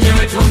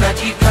 Wenyewe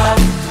tunakika,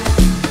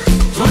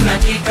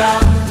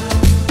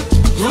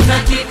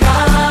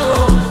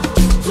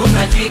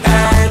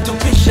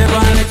 tupishe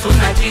bana,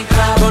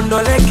 tunakika,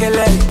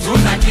 gondolekele,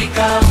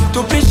 tunakika,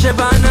 tupishe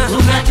bana,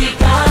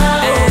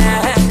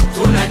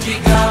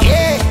 tunakika.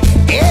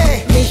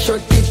 Nisho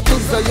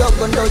tituzo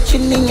yogo ndo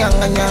chini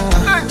nyanga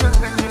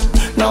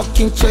na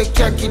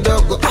ukinchekea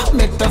kidogo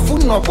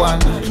metafunwa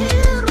bwana.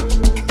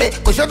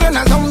 Kushoto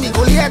na zombi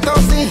kulia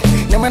tosi,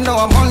 ni mwendo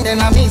wa monde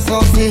na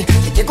misosi,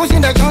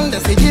 ikikushinda chonde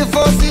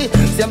sijifosi,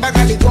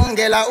 siambaka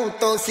ligonge la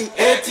utosi.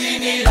 Eti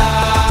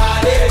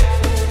nilale,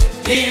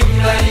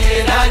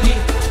 nimlalie nani,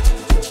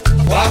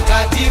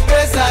 wakati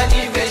pesa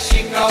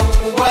nimeshika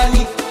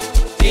ukubwani.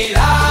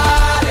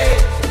 Nilale,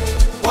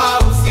 kwa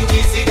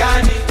usingizi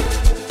gani,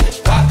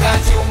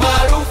 wakati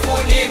umaarufu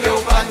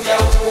nimeupatia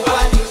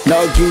ukubwani. Na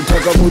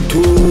ukitaka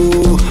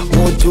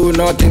mutu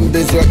na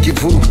watembezi wa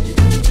kifu,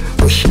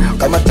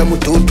 kamata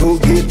mututu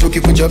gitu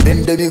kikucha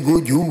bende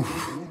miguu juu.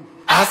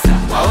 Asa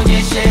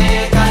waonyeshe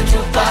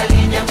kachupa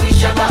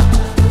linyakwisha ba,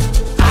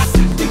 asa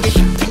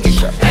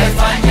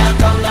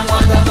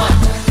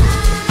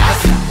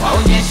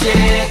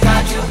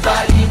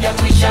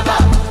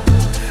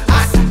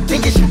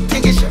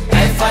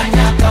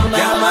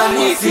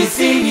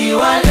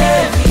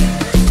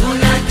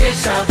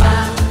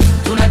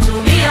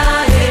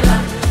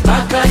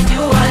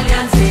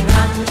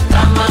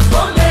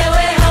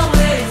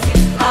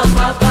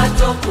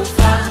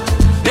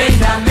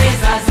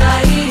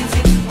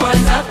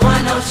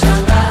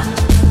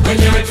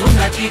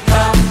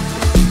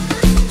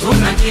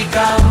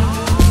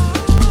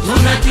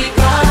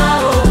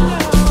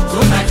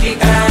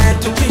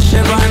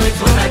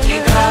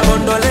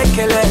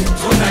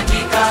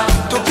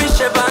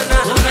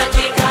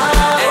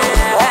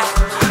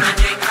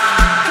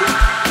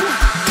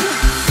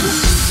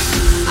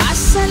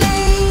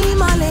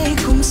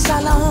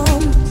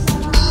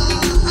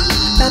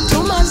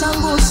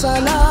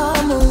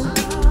salamu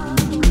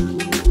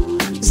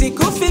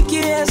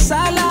zikufikie,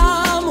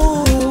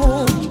 salamu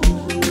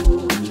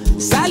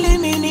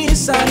salimini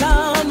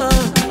salama,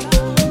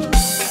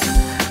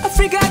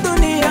 Afrika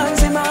dunia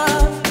nzima,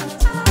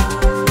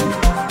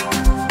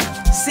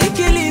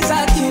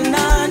 sikiliza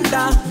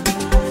kinanda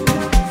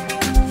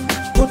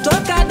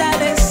kutoka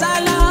Dar es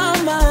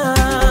Salaam,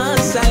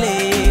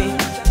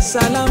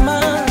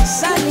 salama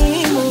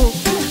salimu,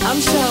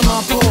 amsha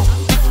mapo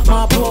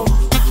mapo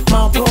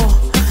mapo,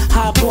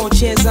 hapo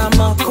cheza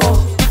mako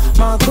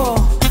mako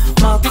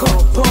mako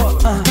po,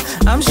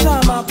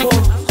 amsha mapo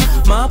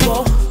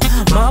mapo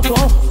mapo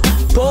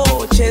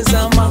po,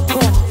 cheza mako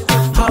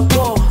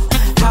hapo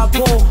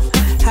hapo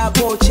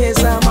hapo,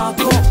 cheza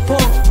mako po,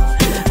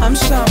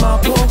 amsha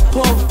mapo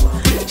po,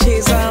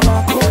 cheza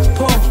mako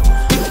po,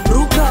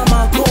 ruka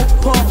mako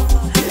po,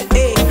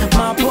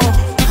 mapo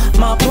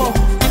mapo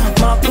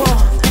mapo,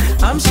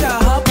 amsha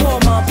hapo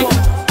mapo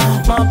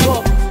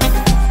mapo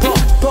po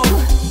po.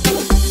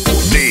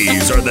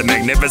 These are the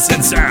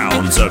magnificent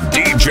sounds of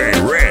DJ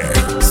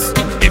Riggs.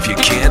 If you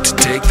can't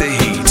take the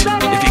heat,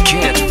 if you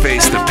can't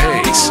face the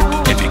pace,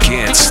 if you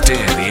can't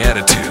stand the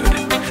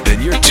attitude,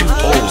 then you're too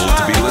old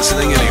to be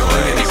listening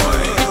anyway.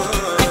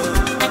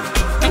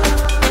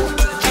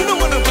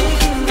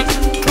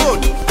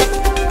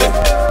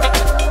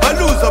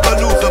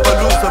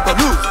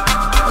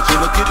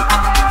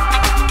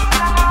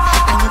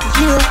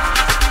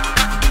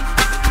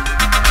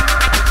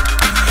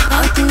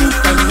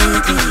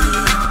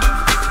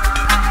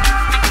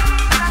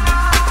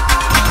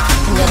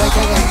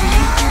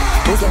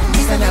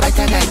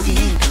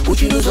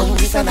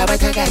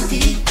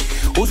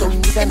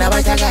 Uzongisa na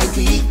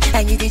batagati,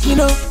 angiti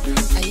chino.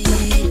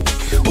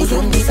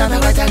 Uzongisa na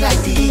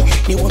batagati,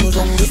 ni wonu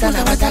uzongisa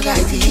na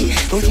batagati,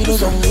 uchino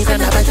uzongisa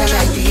na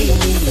batagati.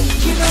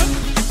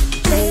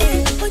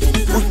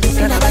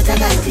 Uzongisa na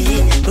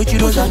batagati,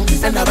 uchino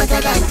uzongisa na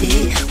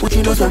batagati,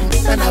 uchino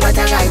uzongisa na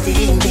batagati.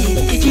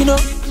 Chino,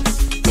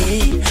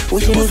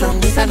 uchino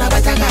uzongisa na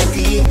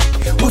batagati,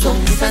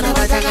 uzongisa na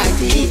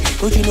batagati,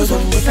 uchino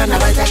uzongisa na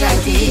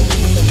batagati.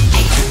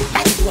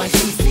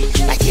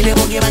 Bachele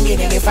bonge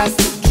bangene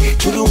fast,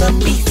 chulu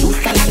ngambi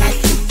usala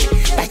lasi.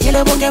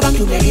 Bachele bonge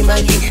bangene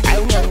magi,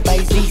 ayungang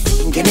baizis,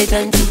 ngene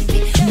tanti.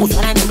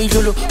 Usana na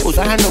mijolo,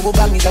 usana no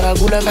kubangi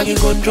sakagula saki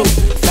control,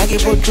 saki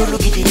control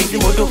kichimisi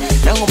moto.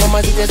 Nango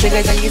mama sita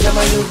sega sangi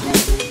samayo.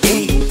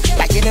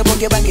 Bachele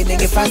bonge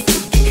bangene fast,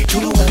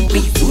 chulu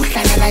ngambi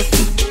usala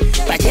lasi.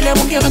 Bachele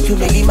bonge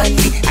bangene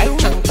magi,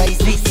 ayungang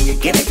baizis,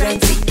 ngene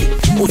tanti.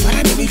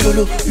 Usana na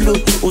mijolo, lo,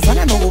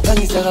 usana no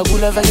kubangi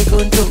sakagula saki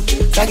control.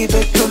 Sagi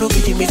petrolo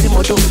kichimisi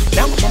moto.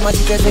 Nangu mama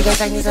sita sega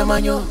sangi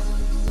samayo.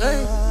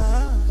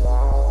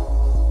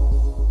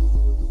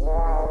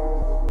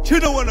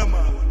 Chino wana ma.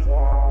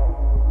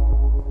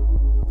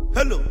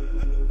 Hello.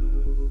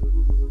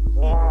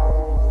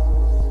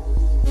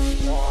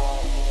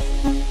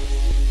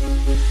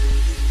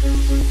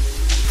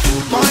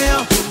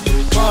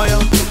 Moyo,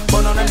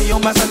 bono na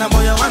niumba sana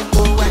moyo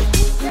wangu we.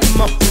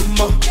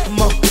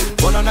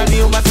 Bono na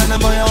niumba sana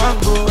moyo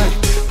wangu we.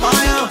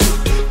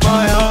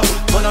 Moyo,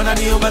 bono na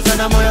niumba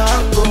sana moyo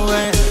wangu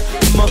we.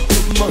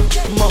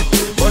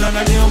 Bono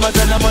na niumba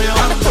sana moyo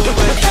wangu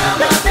we.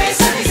 Kama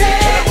pesa ni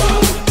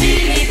zetu,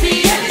 dili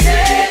pia ni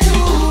zetu,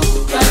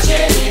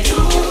 tuacheni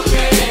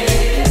tule,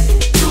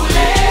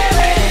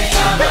 tulewe.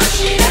 Kama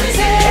shida ni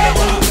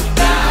zetu,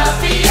 raha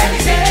pia ni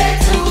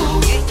zetu,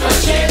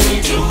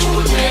 tuacheni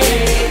tule.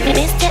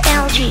 Mr.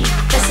 LG,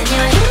 pesa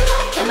nyewe,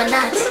 ya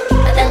manati,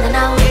 nadanga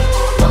nawe,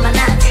 kwa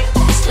manati.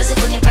 Siwezi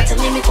kunipata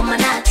mimi kwa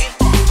manati,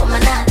 kwa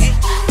manati,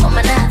 kwa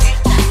manati.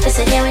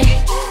 Pesa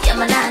nyewe, ya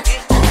manati,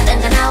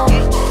 nadanga nawe,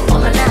 kwa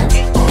manati.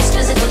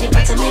 Siwezi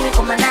kunipata mimi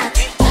kwa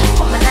manati,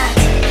 kwa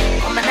manati,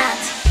 kwa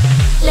manati.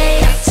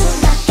 Leo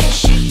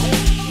tunakesha,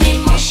 ni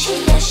moshi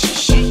ya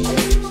shisha,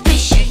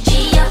 pisha,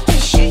 jia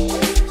pisha,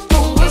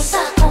 punguza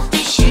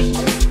kupisha.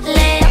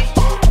 Leo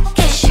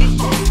kesha,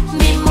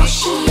 ni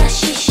moshi ya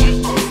shisha,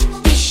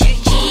 pisha,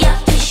 jia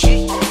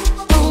pisha,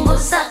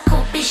 punguza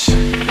kupisha.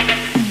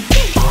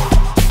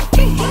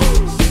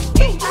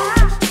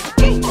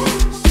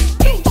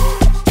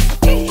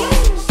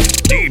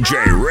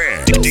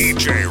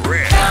 DJ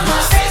Red. Kama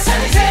pesa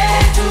ni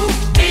zetu,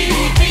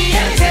 dili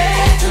pia ni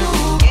zetu,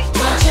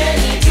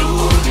 tuacheni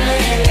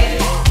tule,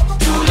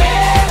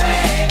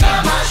 tulewe.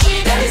 Kama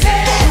shida ni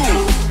zetu,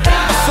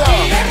 raha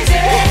pia ni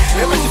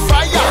zetu,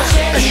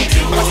 tuacheni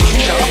tule,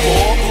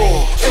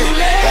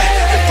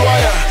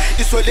 tulewe.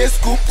 Iswele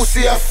scoop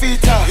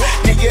usiyafita,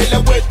 nigela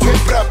wetwe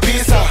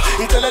brabisa,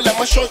 ngicela la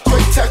mashot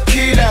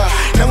wetakila,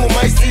 nangu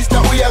my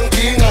sister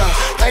uyangidinga,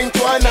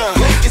 ayintwana.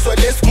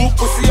 Iswele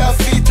scoop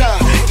usiyafita,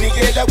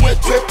 nigela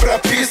wetwe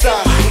brabisa,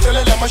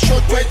 ngicela la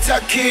mashot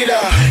wetakila,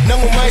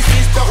 nangu my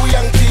sister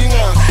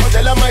uyangidinga.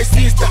 Tell my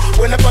sister,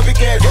 when I baby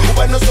girl,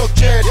 uba no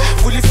sokjet,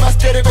 fully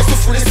faster, best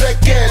fully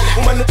second,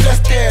 uma no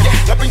trusted,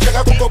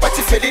 ngapinjaka kuko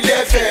bathi feli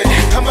level,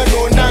 kama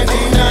no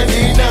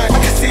 99,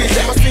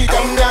 akisile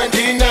masita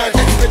mnandi nandi,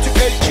 betu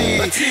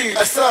LG,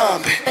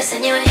 asambe. Pesa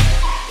nyewe,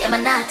 ya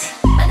manati,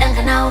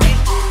 nadanga nao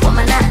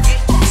wamanati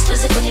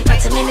siwezi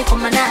kunipata mimi kwa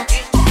manati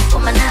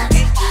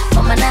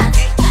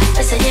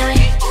pesa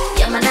yenyewe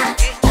ya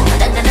manati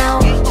nadanga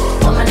nao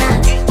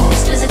wamanati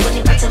siwezi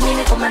kunipata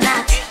mimi kwa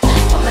manati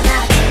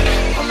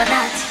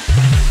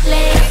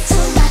leo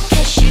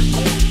tunakesha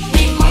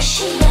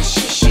mimoshi ya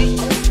shisha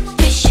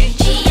pisha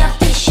njia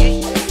pisha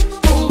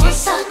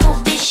punguza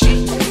kubisha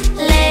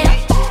leo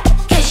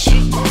kesha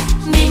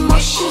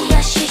mimoshi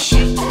ya shisha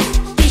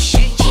pisha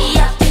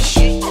njia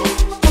pisha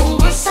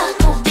punguza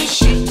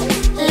kubisha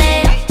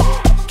leo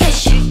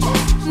kesha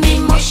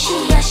mimoshi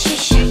ya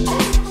shisha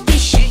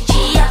pisha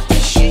njia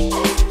pisha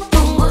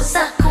punguza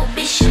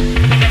kubisha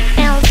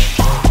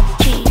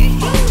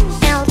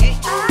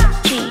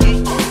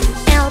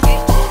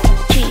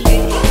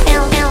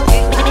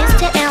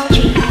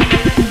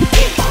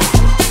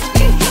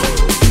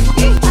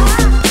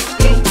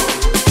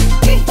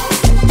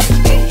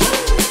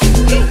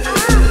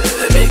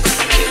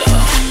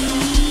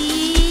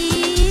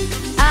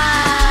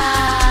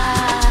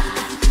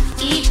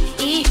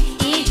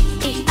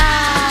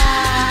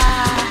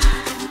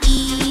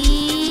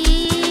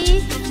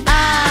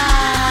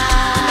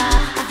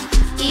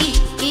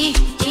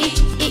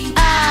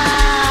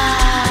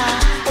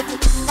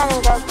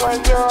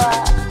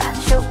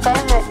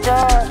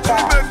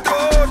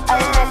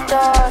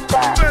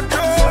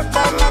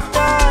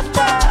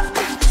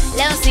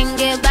Leo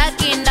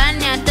singebaki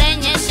ndani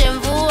atenyeshe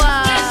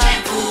mvua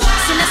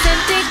sina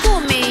senti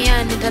 10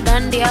 yani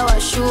tadandia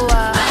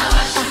washua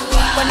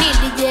kwani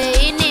DJ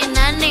ni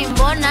nani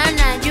mbona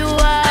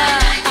najua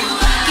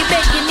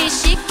kibeki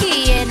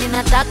nishikie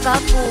ninataka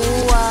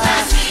kuua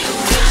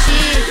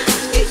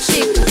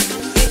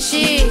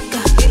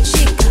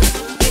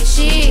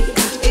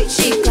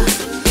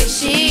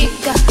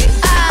shika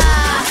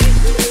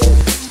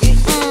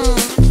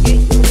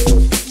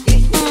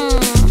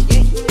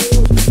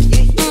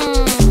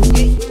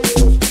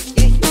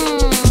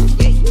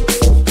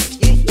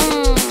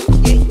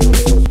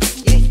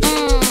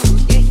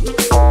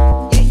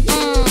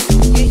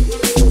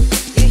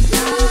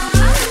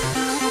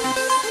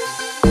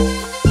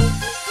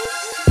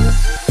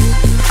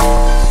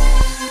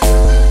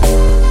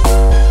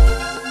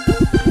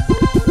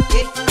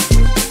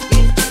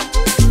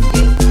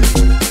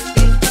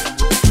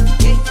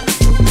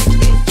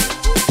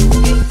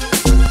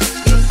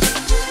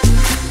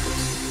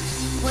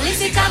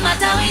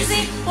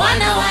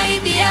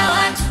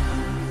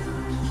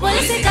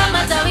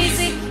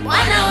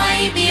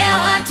wanawaibia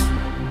watu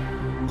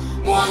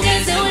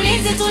muongeze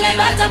ulinzi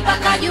tulebata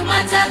mpaka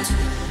Jumatatu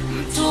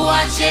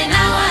mtuache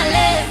na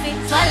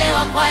walevi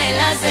twalewa kwa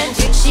hela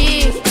zetu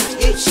shika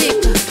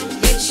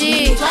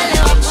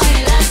twalewa kwa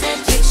hela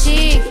zetu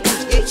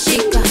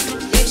shika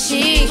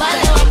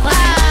twalewa kwa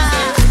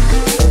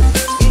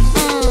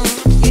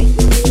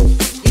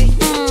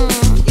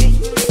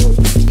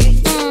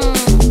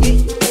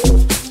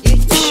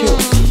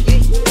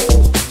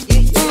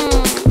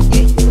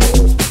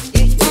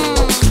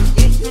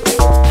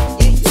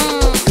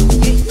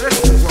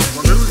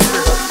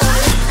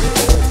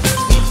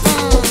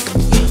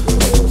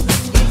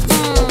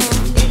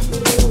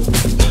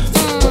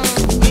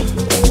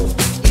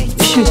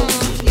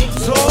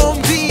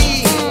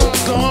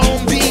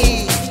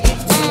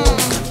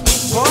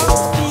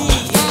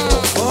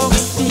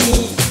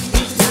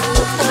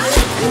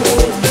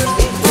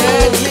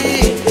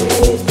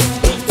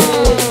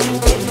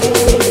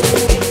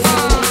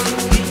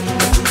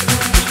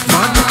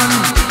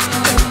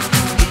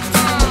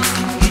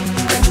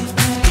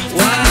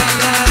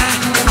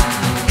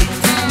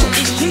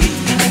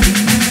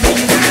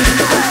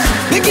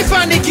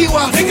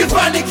nikifanikiwa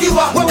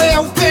wewe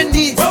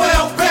haupendi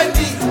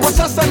kwa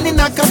sasa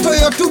nina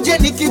katoyo tuje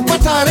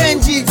nikipata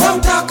renji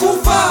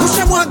utakufa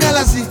ushamwaga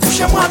lazi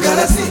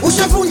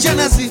ushavunja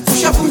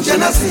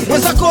nazi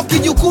mwenzako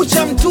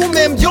kijukucha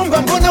mtume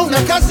mjomba mbona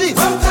una kazi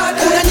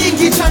una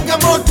nyingi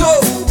changamoto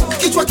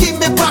kichwa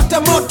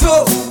kimepata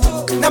moto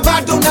na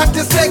bado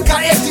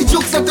unateseka eti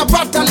jukes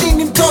atapata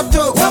lini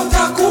mtoto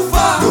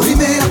utakufa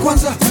dorime ya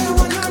kwanza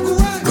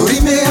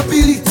dorime ya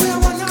pili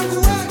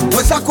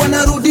wenzako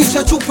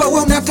anarudisha chupa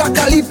we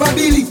unataka lipa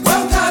bili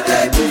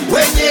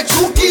wenye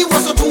chuki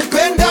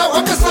wasotupenda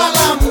wape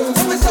salamu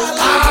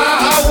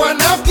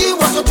wanafiki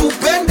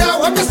wasotupenda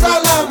wape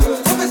salamu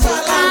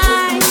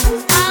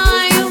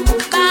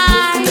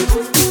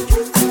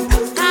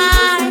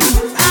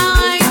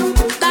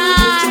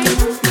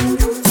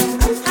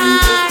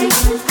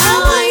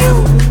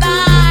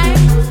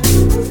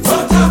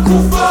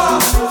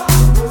Watakufa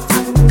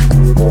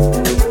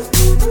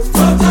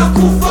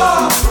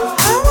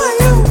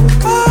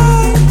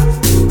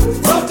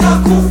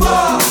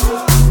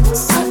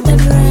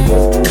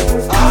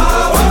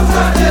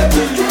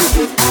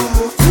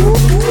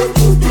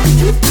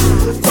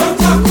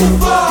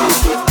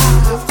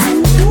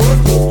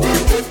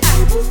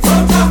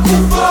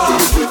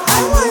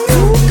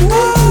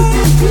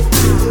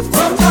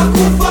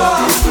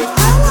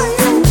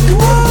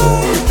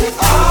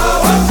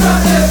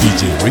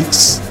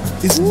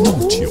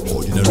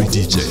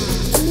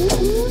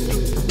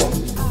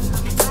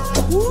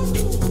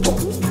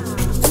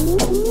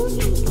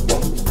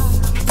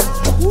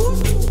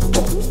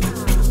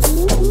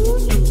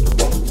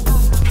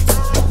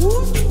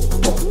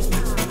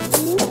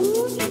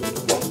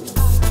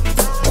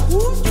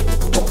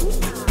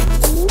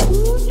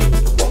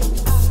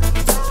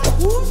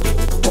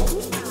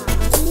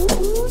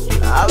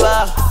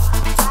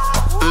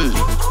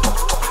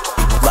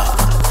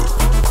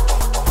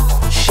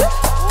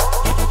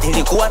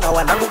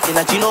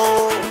kina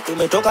Chino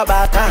tumetoka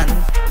bakani.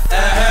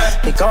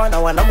 Nikawa na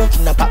wanangu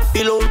kina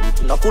Papilo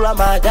tunakula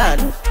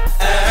majani.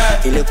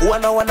 Ilikuwa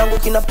na wanangu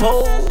kina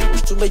Po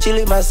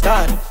tumechili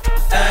maskani.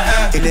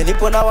 Ile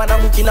nipo na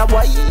wanangu kina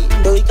Bwai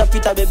ndo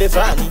ikapita bebe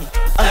flani.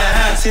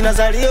 Sina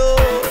zalio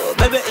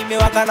bebe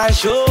imewaka na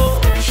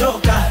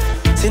shoka.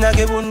 Sina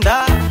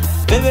kibunda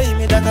bebe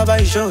imedaka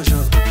bai shoka.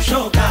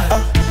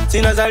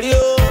 Sina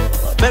zalio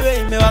bebe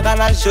imewaka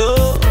na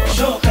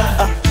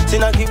shoka.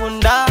 Sina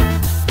kibunda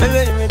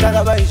bebe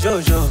imedaka bai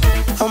shoka.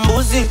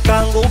 Mbuzi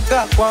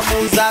kanguka kwa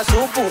muza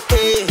supu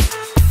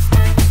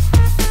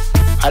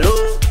Hello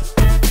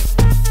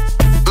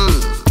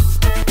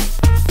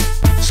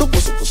Supu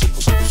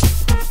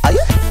Aye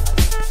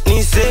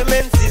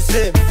Niseme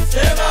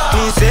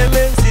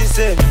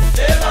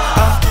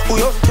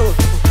Uyo mtoto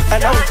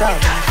anautana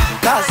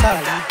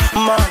kasali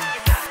mama.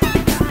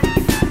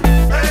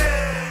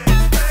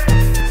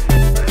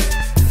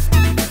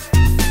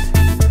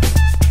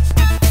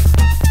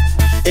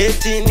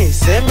 Eti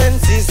niseme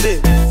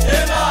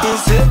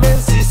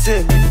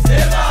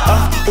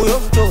uyo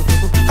mtoto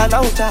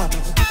anautana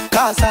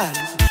kasali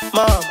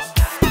mama.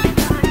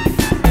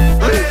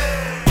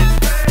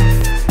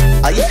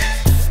 Aye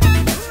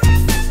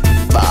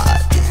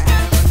bad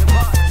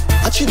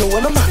Achino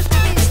when I'm mad.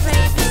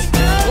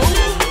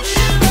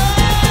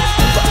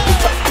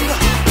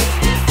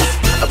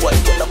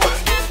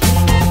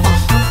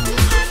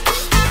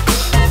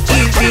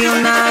 Hivi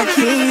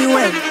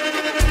unakiliwe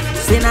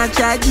sina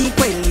chaji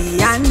kweli,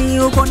 yani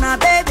uko na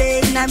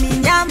bebe na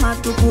minyama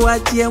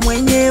tukuachie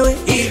mwenyewe.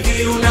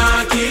 Hivi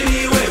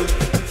unakiliwe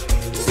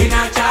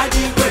sina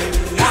chaji kweli,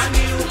 yani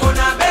uko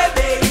na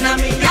bebe na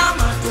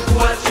minyama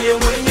tukuachie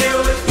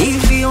mwenyewe.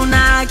 Hivi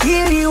una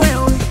akili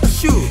wewe?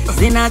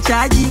 Sina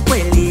chaji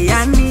kweli,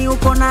 yani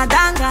uko na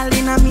danga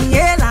lina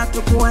miela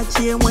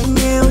tukuachie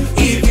mwenyewe.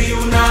 Hivi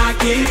una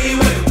akili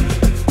wewe?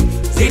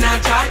 Sina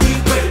chaji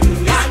kweli,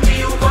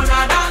 yani uko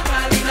na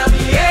danga lina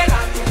miela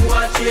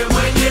tukuachie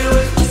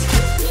mwenyewe.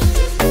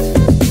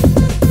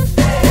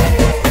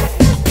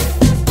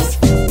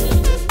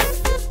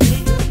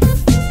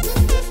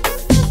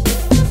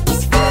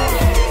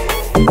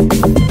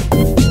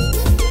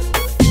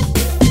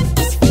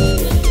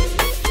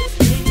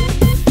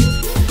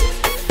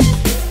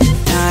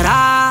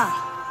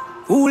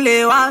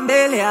 Kulewa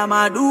mbele ya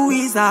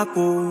madui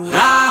zako,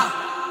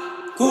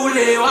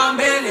 kulewa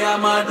mbele ya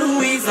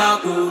madui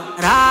zako,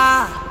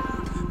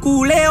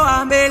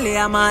 kulewa mbele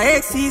ya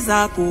maeksi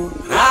zako,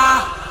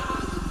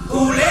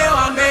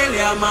 kulewa mbele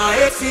ya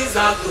maeksi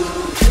zako.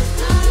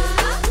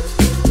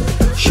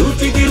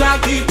 Shuti kila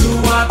kitu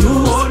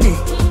watuone,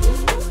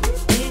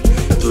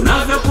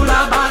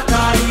 tunavyokula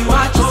batari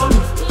wachoni.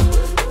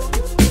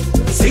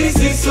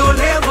 Sisi sio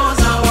levo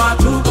za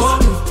watu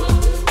komi,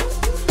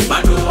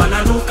 bado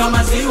wananuka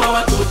maziwa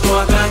watoto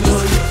wa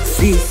kanyoni.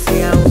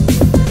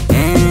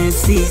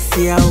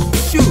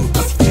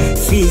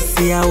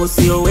 Sisi yao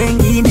sio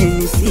wengine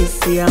ni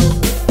sisi yao.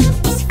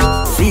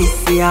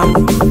 Sisi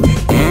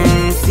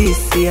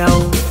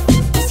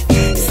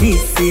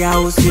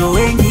yao sio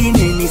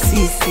wengine ni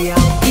sisi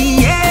yao.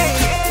 Yeah.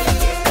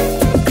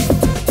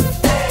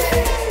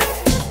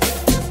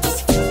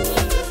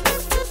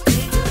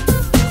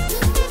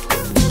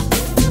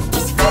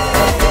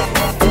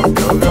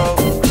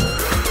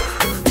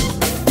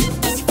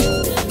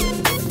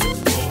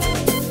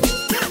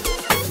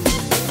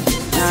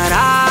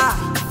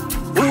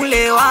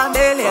 Kulewa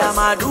mbele ya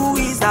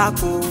madui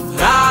zako,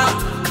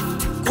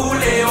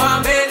 kulewa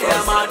mbele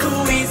ya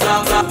madui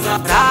zako,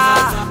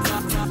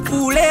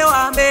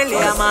 kulewa mbele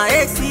ya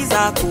maeksi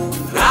zako,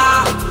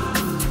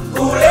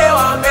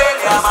 kulewa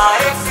mbele ya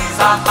maeksi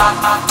zako.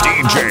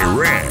 DJ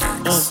Rex.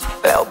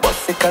 Leo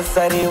bosi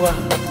kazariwa,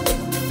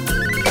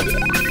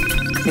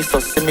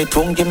 misosi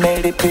mitungi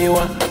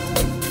melipiwa.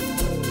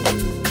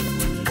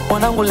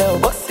 Mwanangu leo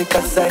bosi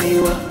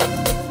kazariwa,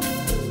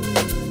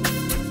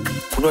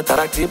 kunywa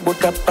taratibu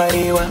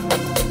tapariwa.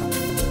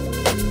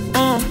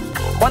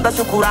 Kwanza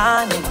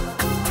shukurani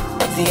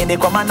ziende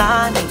kwa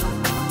manani,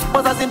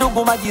 wazazi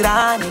ndugu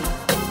majirani,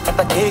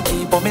 hata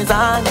keki ipo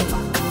mezani.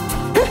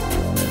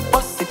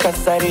 Bosi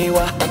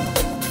kazariwa,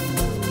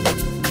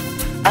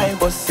 ai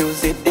bosi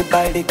uzidi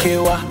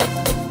barikiwa.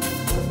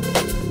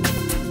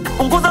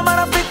 Punguza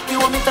marafiki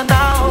wa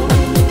mitandao,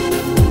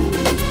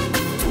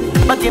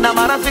 baki na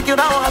marafiki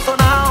unao haso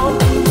nao.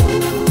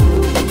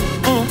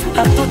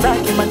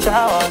 Hatutaki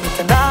machawa wa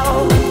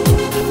mitandao,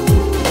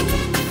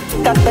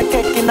 kata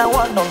keki na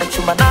wana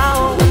umechumba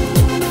nao.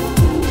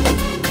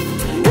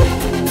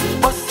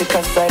 Bosi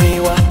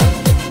kazariwa,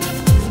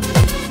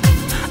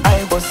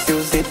 ai bosi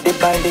uzidi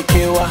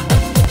barikiwa.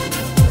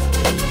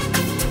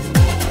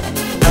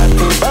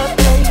 Happy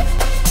birthday,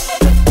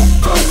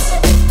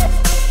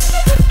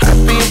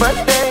 happy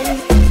birthday,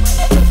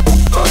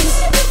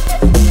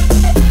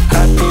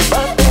 happy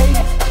birthday,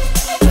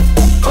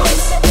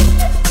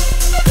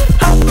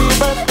 happy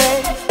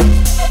birthday.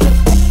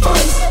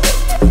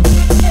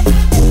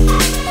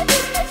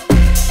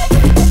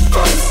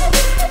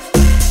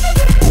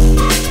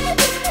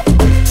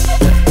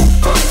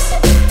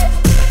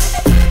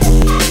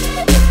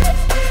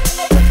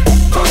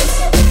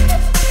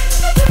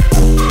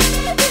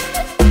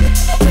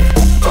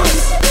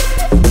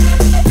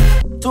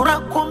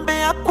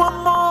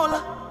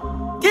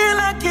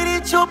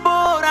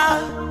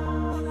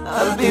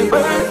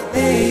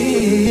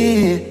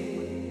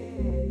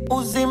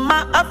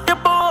 afya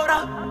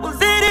bora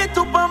uzidi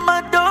tupa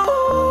mado.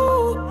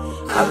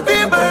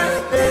 Happy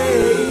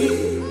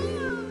birthday,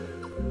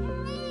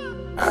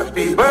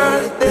 happy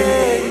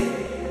birthday,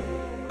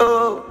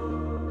 oh,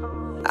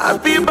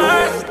 happy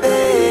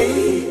birthday,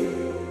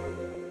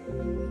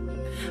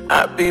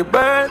 happy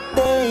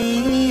birthday,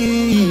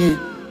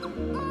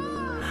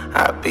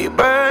 happy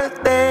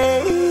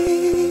birthday,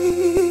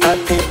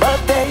 happy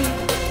birthday,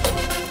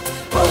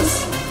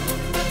 boss.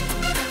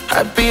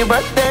 Happy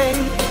birthday,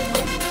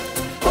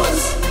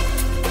 boss.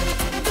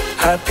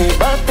 Happy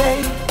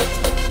birthday,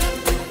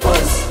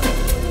 boss.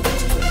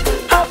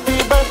 Happy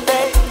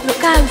birthday. No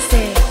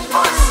canse.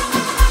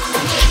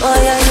 Oh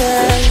yeah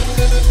yeah.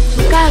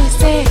 No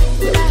canse.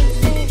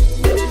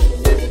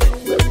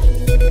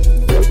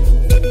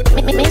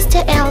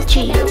 Mr. LG.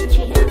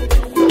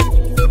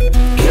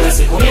 Kila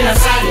siku mina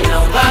sali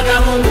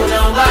naombaga Mungu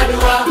naomba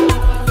dua,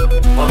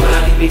 kwamba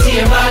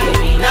nipitie mbali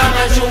mina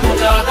machungu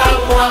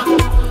tawakamua.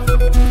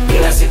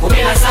 Kila siku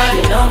mina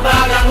sali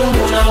naombaga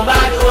Mungu naomba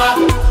dua,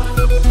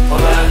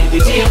 kwamba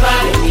nipitie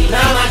mbali mina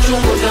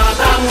machungu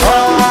tawakamua.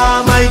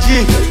 Ah my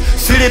G,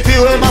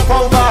 silipiwe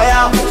kwa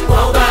ubaya.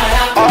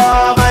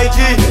 Ah my G,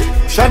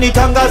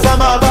 shanitangaza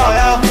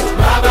mabaya.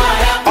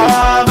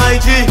 Ah my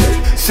G,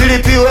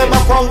 silipiwe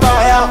kwa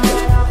ubaya.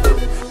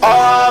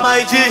 Ah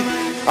my G,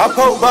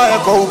 hapo ubaya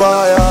kwa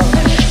ubaya.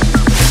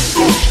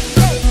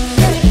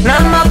 Na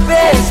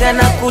mapenzi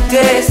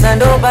yanakutesa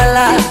ndo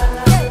bala,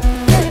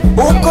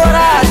 uko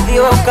radhi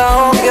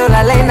ukaonge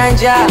ulale na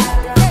njaa.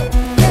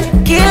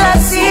 Kila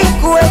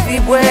siku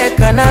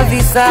vibweka na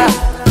visa,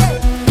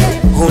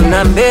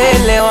 huna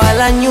mbele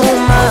wala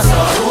nyuma.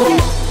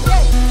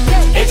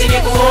 Eti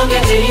nikuonge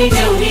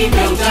tenite unipe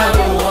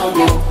utamu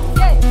uongo,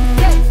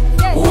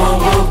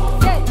 uongo,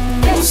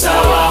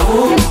 usawa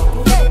huu.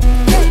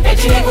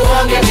 Eti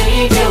nikuonge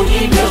tenite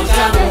unipe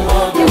utamu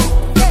uongo,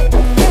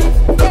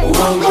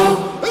 uongo.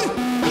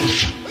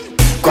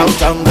 Kwa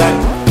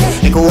utangani,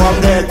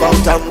 nikuonge kwa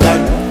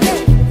utangani.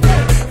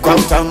 Kwa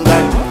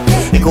utangani,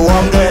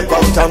 nikuonge kwa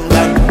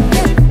utangani.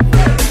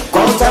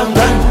 Kwa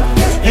utangani,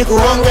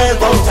 nikuonge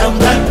kwa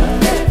utangani.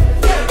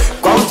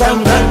 Kwa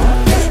utangani,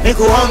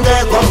 nikuonge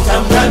kwa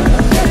utangani.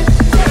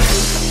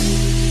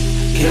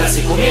 Kila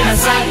siku mina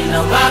sali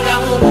naombaga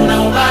Mungu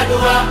naomba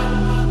dua,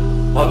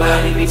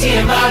 kwamba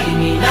nipitie mbali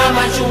mina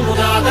machungu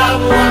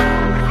tawakamua.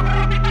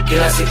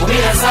 Kila siku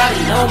mina sali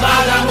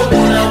naombaga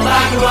Mungu naomba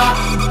dua,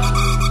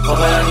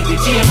 kwamba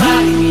nipitie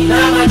mbali mina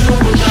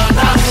machungu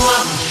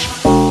tawakamua.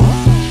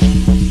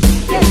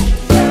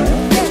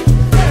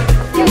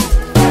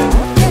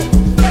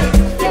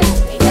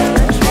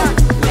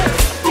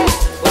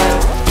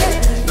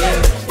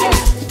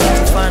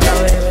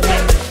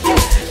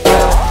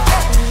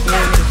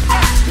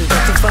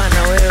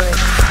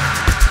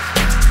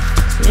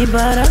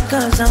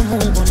 Baraka za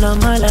Mungu na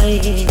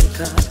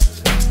malaika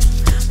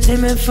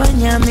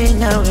zimefanya mimi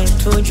nawe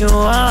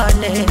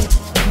tujuane.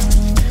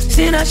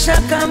 Sina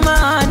shaka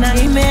maana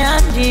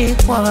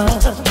imeandikwa,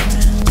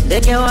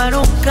 ndege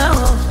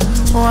warukao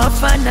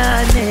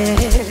wafanane.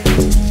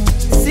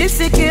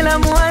 Sisi kila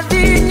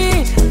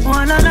muadhini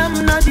wala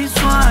namna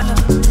diswala,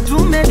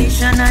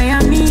 tumelishana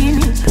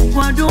yamini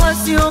kwa dua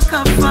sio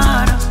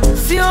kafara.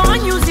 Sio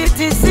nyuzi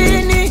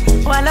 90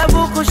 wala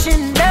buku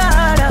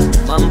shindara,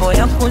 mambo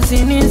ya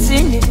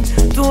kuzinizini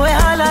tuwe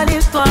halali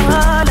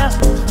twala.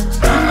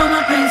 Kama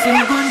mapenzi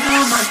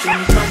mgonjwa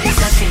machoni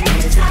kabisa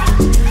keneza,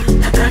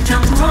 nakacha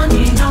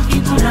ngoni ndo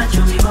kikula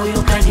chumi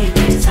huyu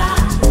kanimeza.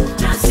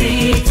 Na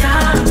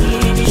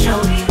sitaki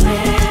nishauriwe,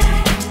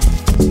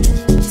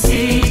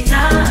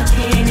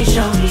 sitaki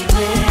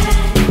nishauriwe,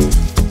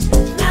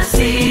 na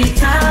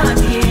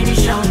sitaki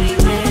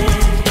nishauriwe,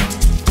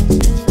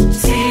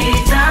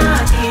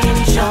 sitaki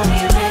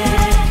nishauriwe.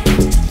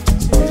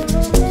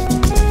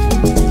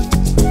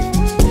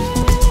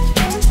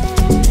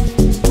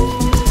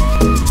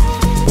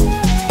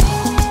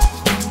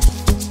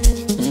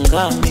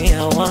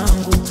 Ngamia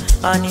wangu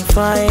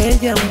anifae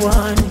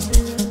jangwani,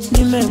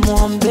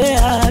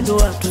 nimemwombea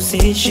dua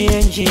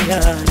tusiishie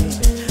njiani.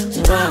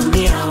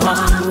 Ngamia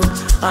wangu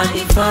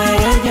anifae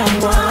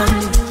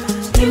jangwani,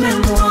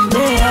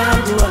 nimemwombea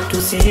dua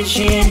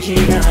tusiishie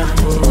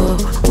njiani. Oh,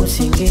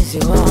 usingizi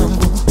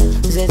wangu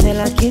zeze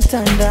la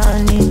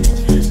kitandani,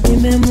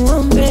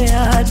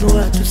 nimemwombea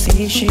dua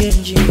tusiishie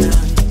njiani.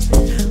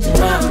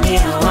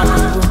 Ngamia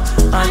wangu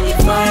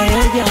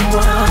anifae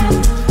jangwani,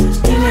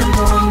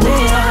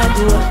 nimemwombea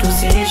dua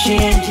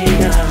tusiishie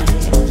njiani.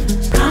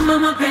 Kama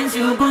mapenzi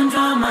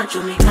ugonjwa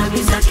machumi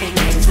kabisa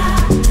keneza,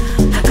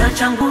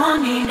 nakacha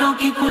nguoni ndo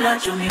kikula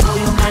chumi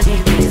huyu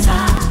kanimeza.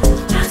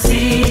 Na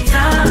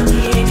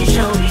sitaki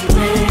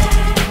nishauriwe,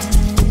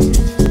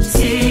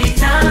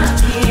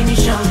 sitaki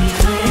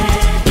nishauriwe,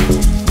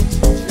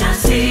 na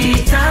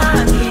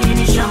sitaki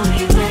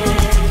nishauriwe,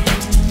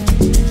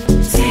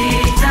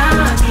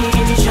 sitaki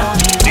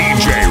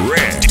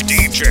nishauriwe.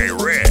 DJ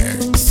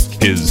Rex.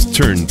 His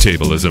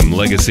turntablism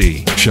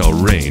legacy shall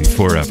reign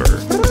forever.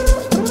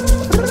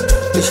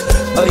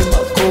 Ay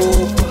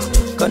makopa,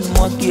 kan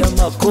mwagia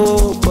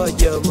makopa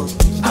jama.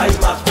 Ay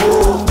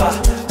makopa,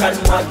 kan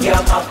mwagia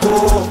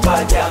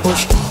makopa jama.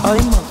 Ay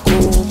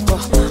makopa,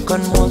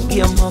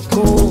 kanmwagia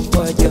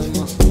makopa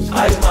jama.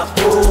 Ay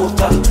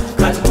makopa,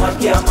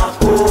 kanmwagia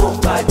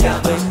makopa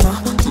jama.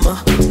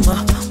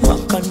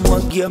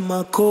 Kanmwagia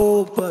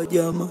makopa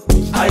jama.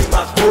 Ay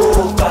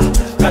makopa,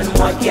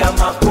 kanmwagia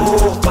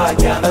makopa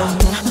jama.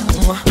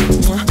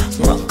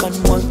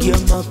 Kanmwagia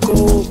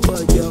makopa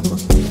jama.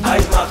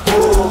 Ay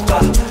makopa,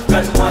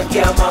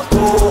 kanmwagia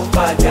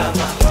makopa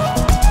jama.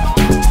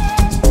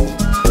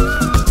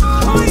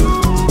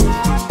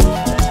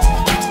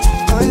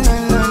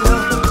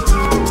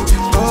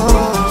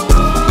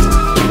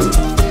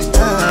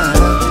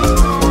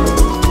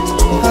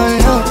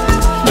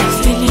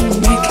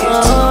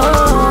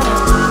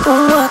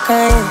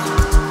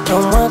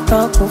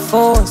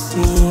 Kufosi,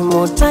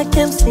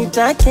 mutake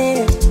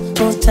msitake,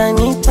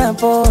 mutanita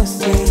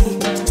bosi.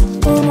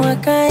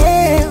 Umwaka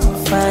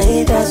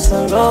faida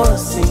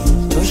solosi,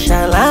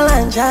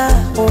 tushalala njaa,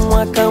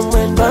 umwaka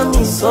mwendwa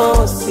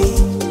misosi.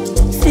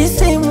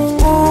 Sisi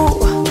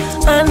Mungu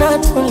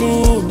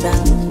anatulinda,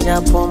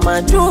 japo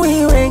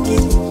madui wengi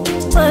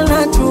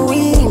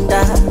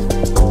wanatuwinda.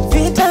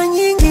 Vita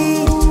nyingi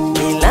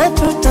ila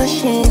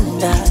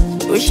tutashinda,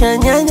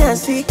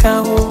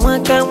 tushanyanyasika,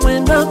 umwaka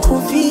mwendwa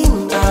kuvinda.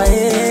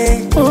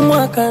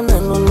 Umwaka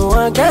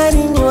nanunua gari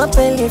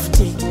niwape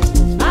lifti,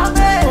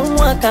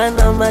 umwaka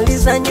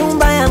namaliza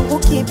nyumba yangu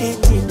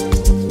kibiti.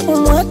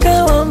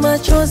 Umwaka wa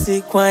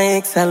machozi kwa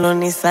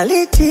exaloni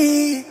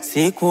saliti,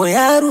 siku ya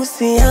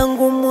harusi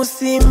yangu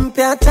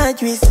musimpe hata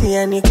juisi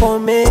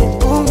anikome.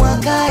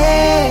 Umwaka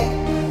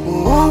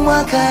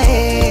umwaka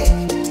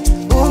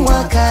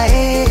umwaka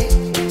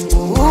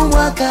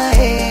umwaka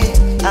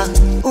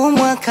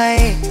umwaka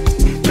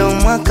ndo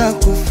mwaka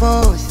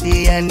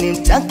kufosi, yani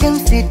mtake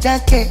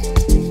msitake,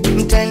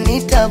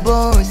 mtanita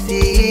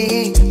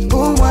bosi.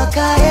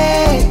 Umwaka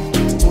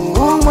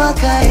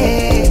umwaka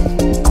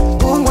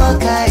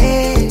umwaka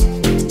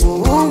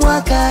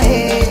umwaka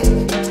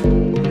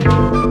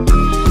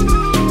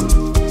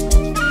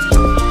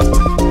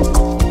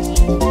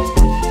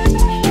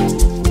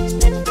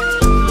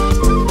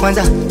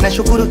Kwanza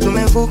nashukuru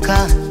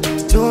tumevuka,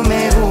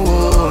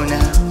 tumeuona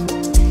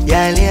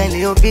yale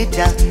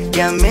yaliyopita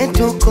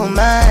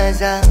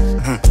yametukomaza.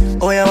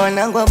 Oya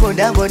wanangu wa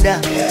boda boda,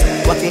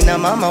 wakina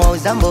mama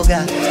wauza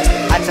mboga,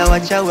 hata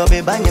wachawi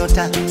wabeba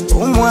nyota,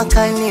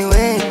 umwaka ni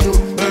wetu.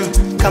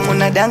 Kama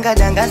unadanga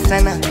danga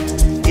sana,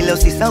 ila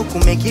usisahau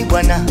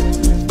kumekibwana,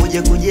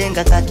 uje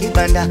kujenga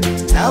kakibanda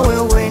na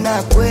wewe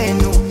na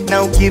kwenu.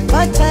 Na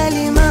ukipata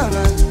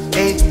limama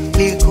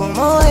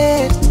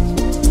likomoe,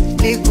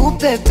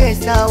 likupe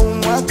pesa,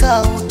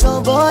 umwaka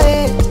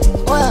utoboe.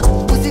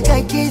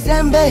 Usikae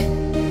kizembe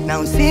na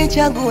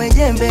usichague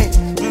jembe,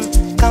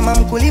 kama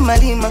mkulima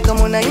lima,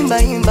 kama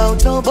unaimba imba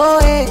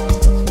utoboe.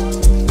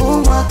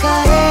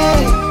 Umwaka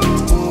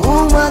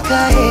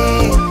umwaka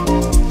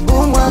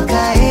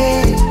umwaka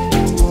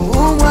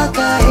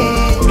umwaka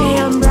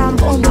AM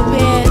Ramp on the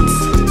beats.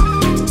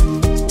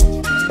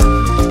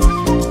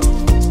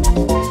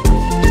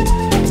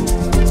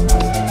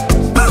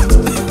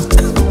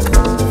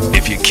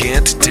 If you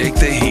can't take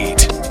the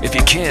heat, if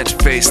you can't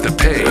face the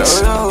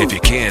pace, if you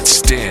can't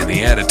stand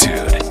the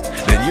attitude,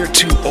 then you're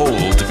too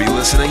old to be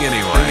listening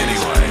anyway.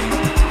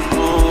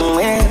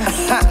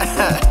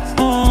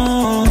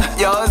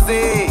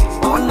 Yosi,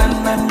 oh na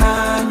na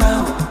na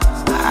na,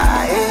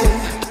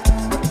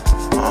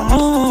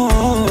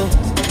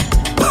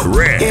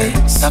 Red.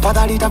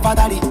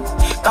 Tafadhali,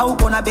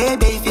 kaukona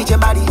bebe ifiche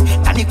mbali,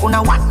 nani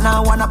kuna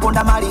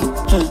wanaponda mali,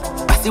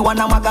 basi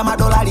wanamwaga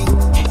madolari,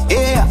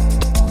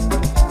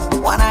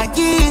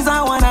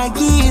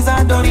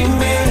 wanagiza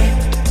dorime.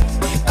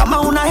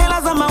 Kama una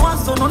hela za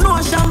mawazo,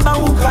 nunua shamba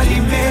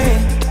ukalime.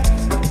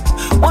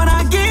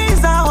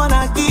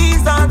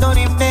 Wanagiza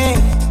dorime.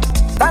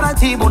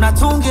 Taratibu na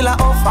tungi la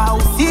ofa,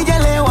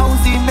 usijelewa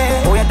uzime.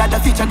 Oya dada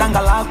ficha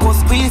danga lako,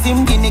 squeeze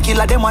mgini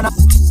kila demo na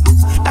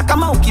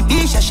kama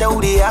ukibisha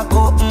shauri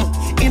yako,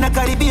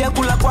 inakaribia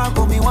kula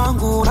kwako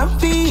miwangu.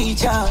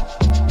 Namficha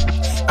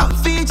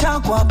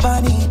kwa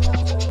pani,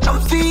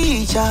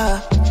 namficha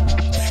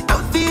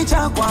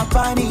kwa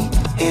pani,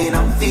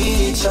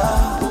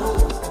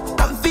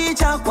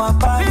 namficha kwa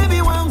pani,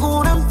 baby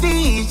wangu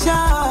namficha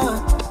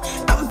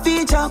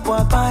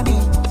kwa pani,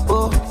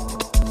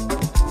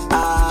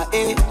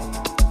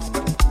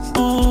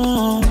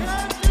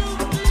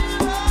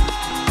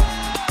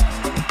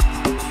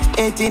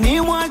 Eti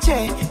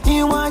nimwachie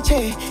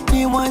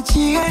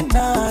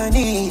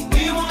nani?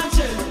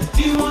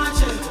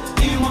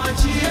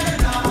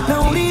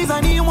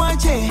 Nauliza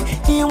nimwachie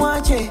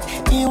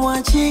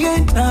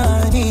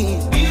nani?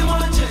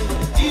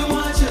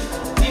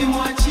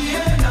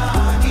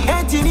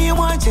 Eti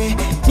nimwachie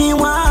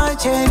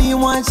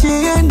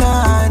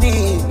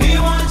nani?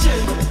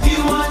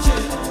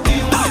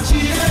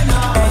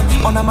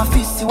 Ona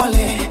mafisi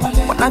wale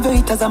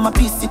wanavyoita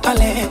mapisi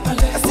pale,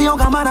 sio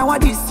gamana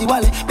wadisi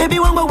wale, baby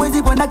wangu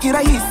hawezi kwenda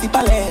kirahisi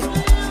pale.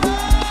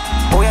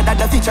 Oya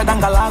dada ficha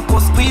danga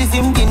lako,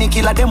 squeeze mgini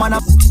kila demo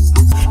na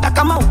na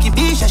kama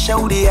ukibisha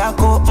shauri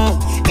yako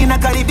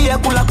inakaribia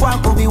kula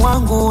kwako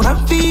viwangu.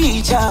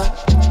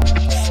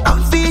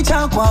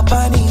 Namficha kwa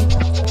pani,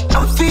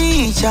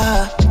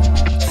 namficha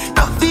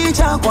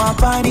kwa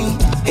pani,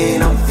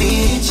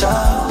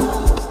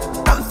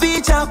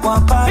 namficha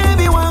kwa pani,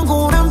 baby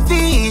wangu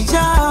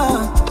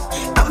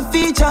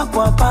namficha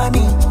kwa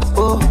pani,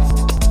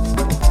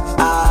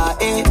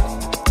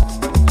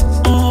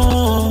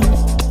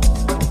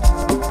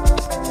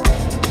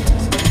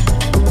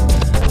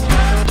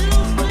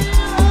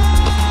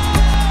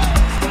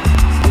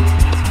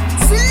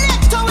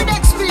 Selector with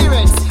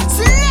experience,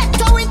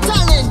 selector with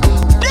talent.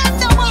 Let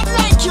them out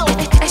like you.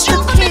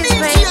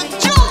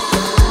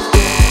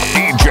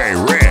 DJ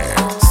Rex.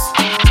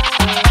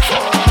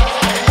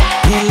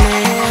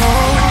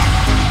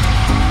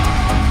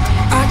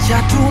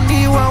 Acha tu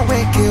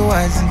niwaweke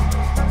wazi,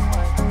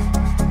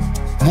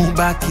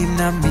 mubaki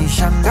na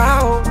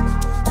mishangao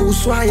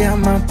kuswa ya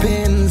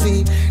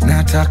mapenzi,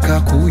 nataka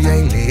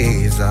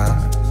kuyaeleza.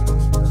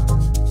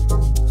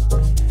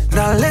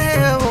 Na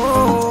leo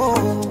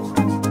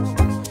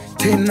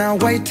tena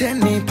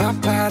waiteni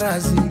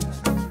paparazi,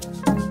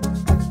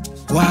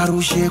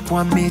 warushe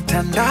kwa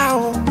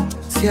mitandao,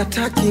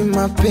 siataki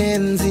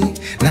mapenzi,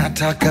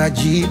 nataka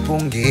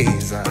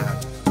jipongeza.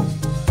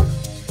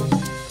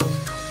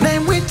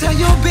 Naimwita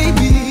yo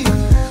baby,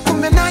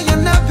 kumenaya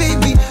na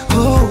baby,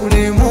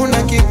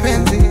 ulimuna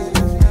kipenzi,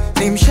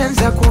 ni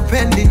mshenza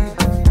kupendi,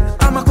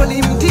 ama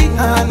kweli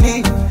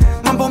mtihani,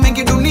 mambo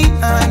mengi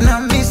dunia na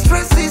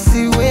mistressi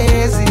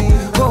siwezi,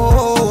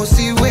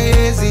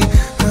 siwezi.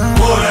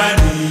 Bora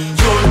ni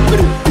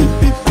njoni,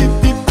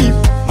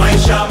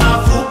 maisha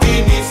mafupi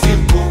ni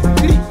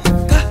simple.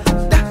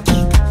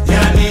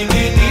 Yani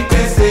nini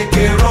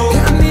tesekero,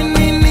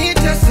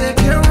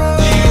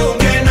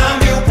 jiunge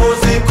nami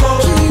upozeko.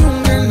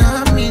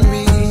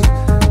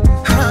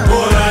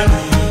 Bora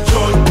ni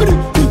njoni,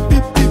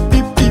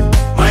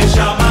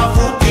 maisha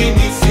mafupi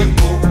ni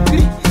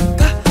simple.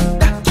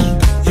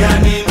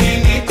 Yani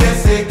nini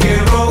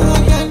tesekero,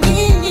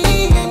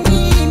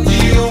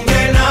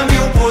 jiunge nami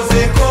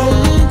upozeko.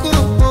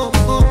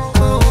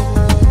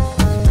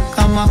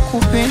 Kama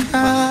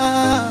kupenda,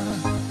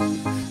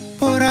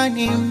 bora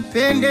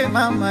nimpende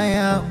mama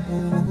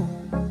yangu.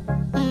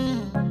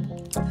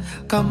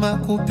 Kama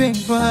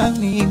kupendwa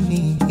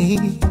mimi,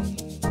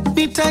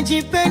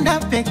 nitajipenda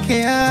peke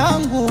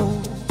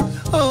yangu.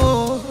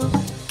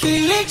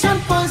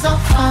 Kilichomponza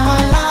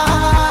fala,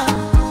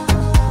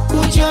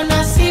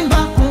 kujiona simba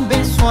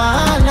kumbe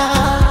swala,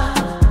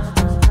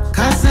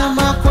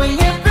 kazama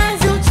kwenye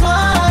penzi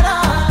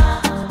utwara,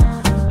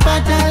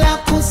 badala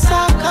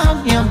kusaka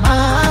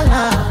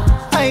miamala.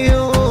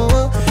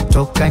 Ayo,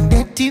 toka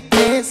ndeti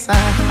pesa,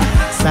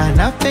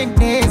 sana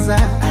pendeza,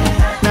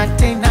 na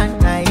tena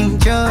na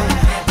enjoy,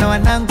 na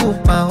wanangu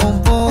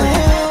maombo.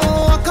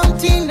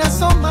 Wakamtinda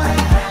soma,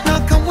 na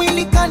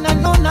kamwili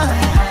kananona,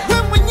 we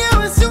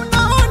mwenyewe si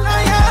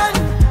unaona yani,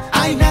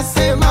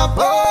 ainasema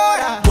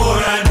bora.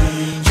 Bora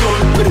ni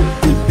njoni,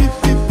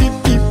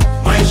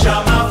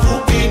 maisha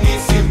mafupi ni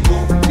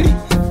simple.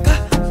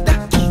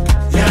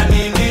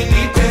 Yani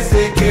nini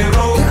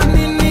tesekero,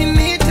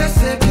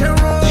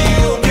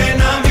 jiunge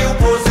nami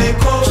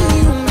upozeko.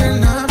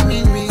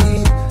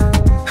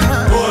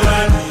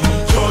 Bora ni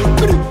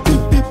njoni,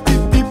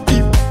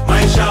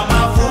 maisha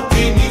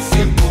mafupi ni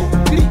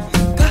simple.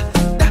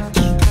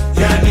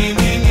 Yani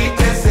nini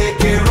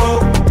tesekero,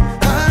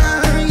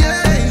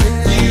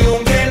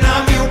 jiunge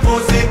nami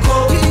upozeko.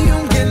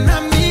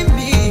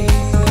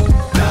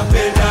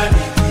 Napenda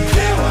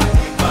nikilewa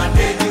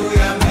nipande juu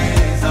ya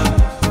meza,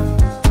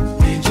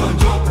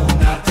 nichonjo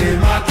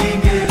kunatema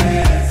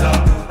Kiingereza.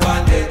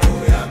 Tupande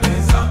juu ya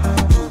meza,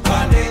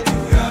 tupande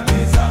juu ya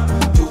meza,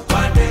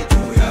 tupande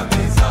juu ya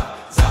meza,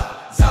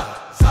 za.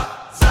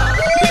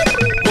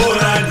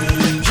 Bora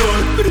ni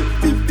njoni,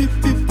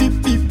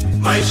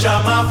 maisha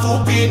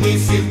mafupi ni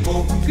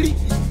simple.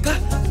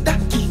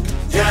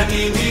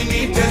 Yani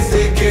nini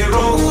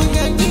tesekero,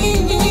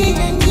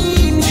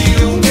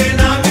 jiunge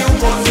nami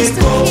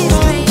upozeko.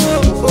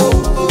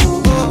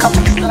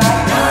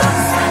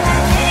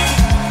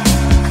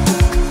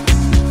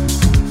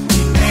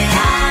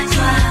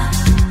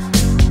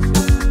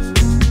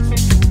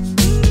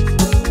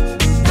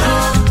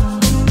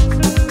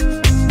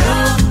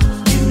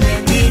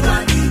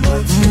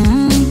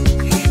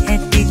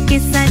 Eti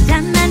kisa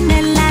jana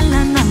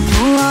nilala na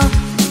nguo,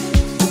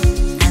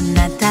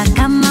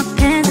 anataka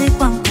mapenzi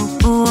kwa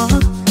nguo,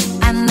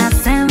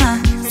 anasema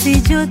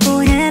sijui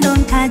kuendo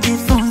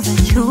nikajifunza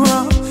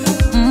chuo.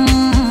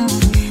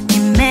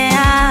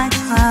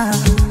 Nimeachwa,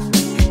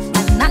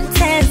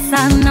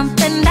 anatesa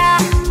nampenda,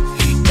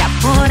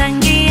 japo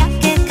rangi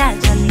yake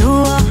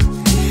kajaluo,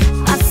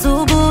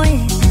 asubuhi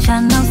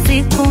mchana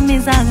usiku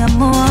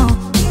mizagamuo,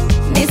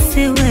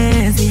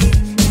 nisiwezi,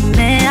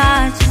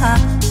 nimeachwa.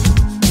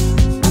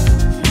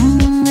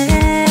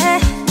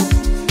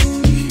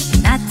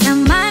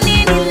 Natamani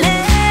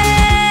nilewe,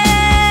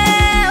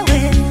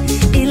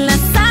 ila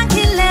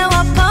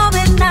sakilewa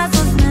pombe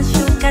nazo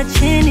zinashuka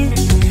chini,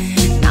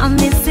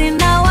 nami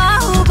sina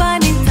wahuba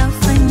nita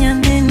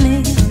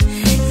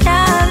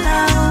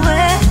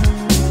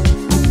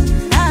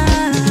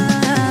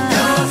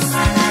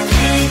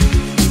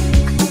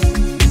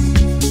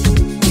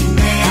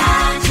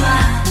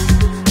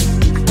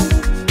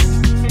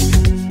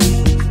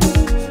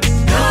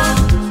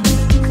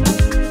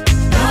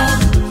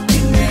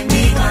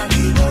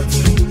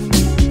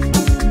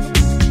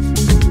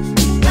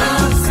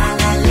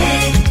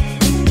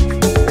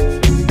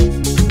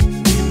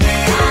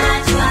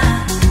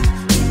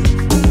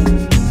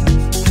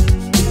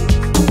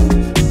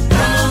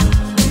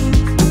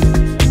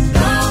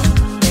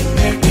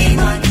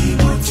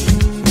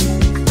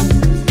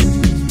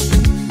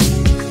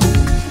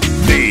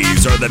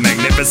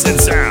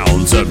magnificent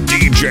sounds of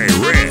DJ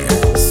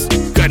Riz.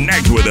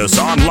 Connect with us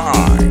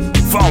online.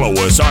 Follow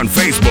us on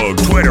Facebook,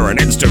 Twitter, and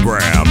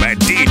Instagram at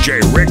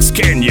DJ Rick's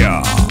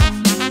Kenya.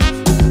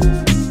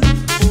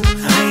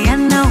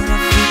 Hayana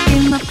urafiki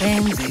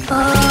mapenzi,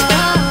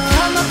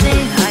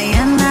 mapenzi.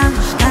 Hayana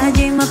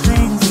mshikaji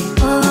mapenzi,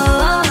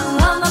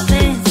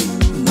 mapenzi.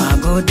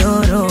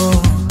 Magodoro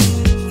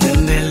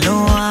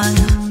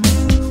yamelowana.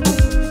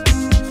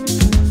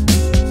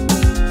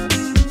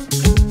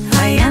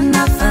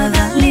 Hayana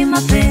fadhali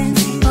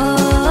mapenzi,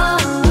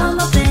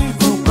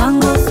 mapenzi.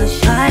 Ukwangu so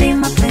shwari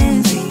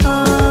mapenzi,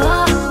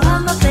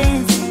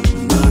 mapenzi.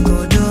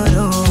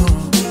 Magodoro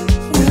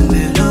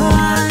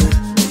yamelowana.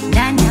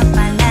 Ndani ya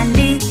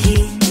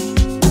palaliki.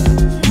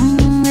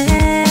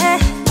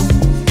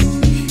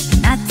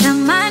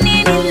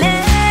 Natamani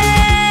nilewe,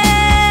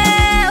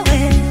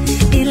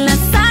 ila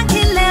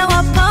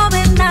sakilewa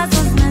pombe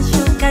nazo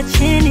zinashuka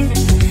chini.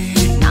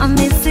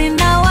 Nami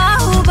sina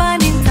wahuba,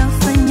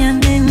 nitafanya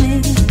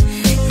nini?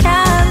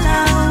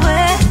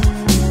 Yalawe.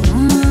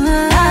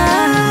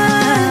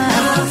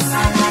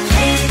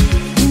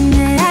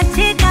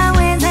 Nimeachika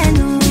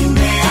wenzenu,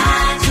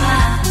 nimeachwa.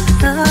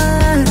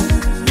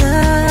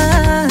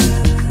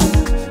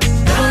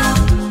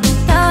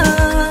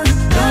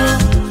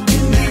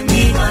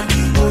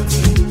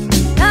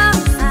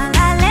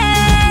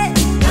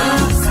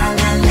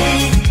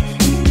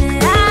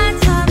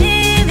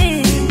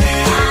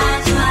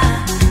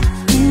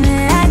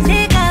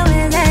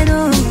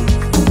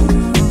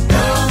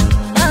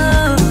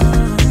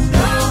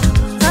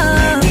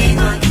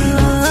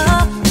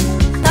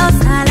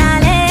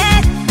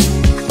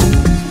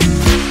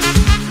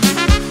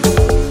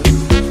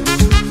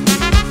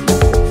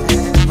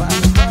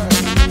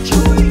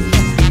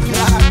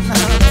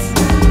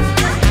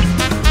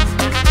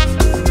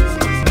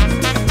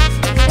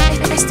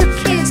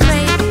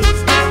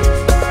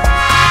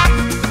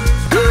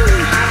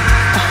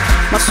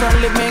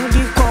 Maswali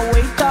mengi kwa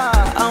waiter,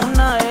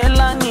 hauna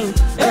hela nini?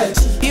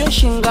 Hiyo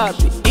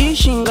shingapi? Hii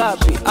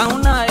shingapi?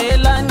 Hauna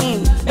hela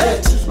nini?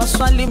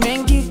 Maswali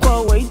mengi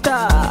kwa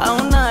waiter,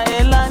 hauna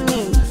hela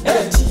nini?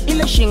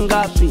 Ile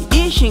shingapi?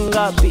 Hii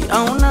shingapi?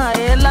 Hauna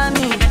hela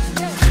nini?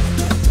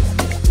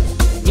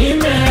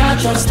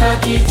 Nimeachwa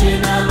staki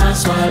tena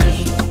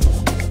maswali.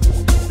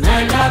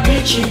 Naenda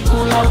bichi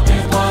kula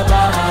upepo wa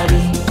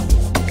bahari.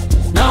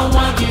 Na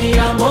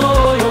umwagilia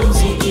moyo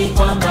mziki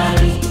kwa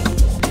mbali.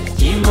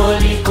 Jimbo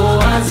liko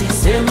wazi,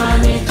 sema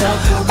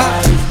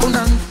nitakubali.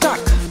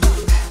 Unanitaka,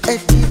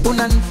 eti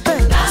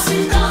unanipenda.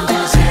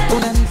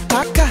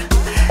 Unanitaka,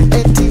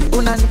 eti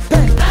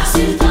unanipenda.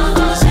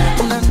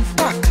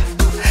 Unanitaka,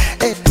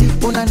 eti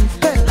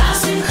unanipenda.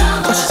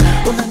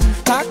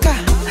 Unanitaka,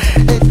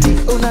 eti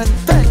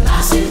unanipenda.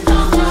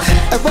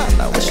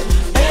 Bwana wewe.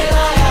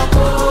 Hela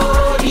yako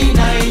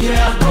ina hiyo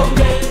ya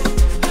pombe.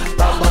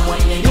 Baba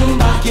mwenye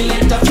nyumba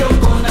kileta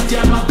fyoko na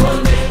tia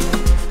makonde.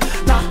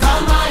 Na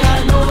kama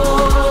ya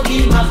nogi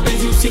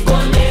mapenzi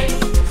usikonde.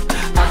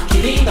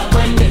 Akiringa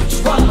kwende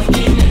chukua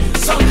mwingine.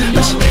 Songi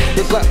nyonge.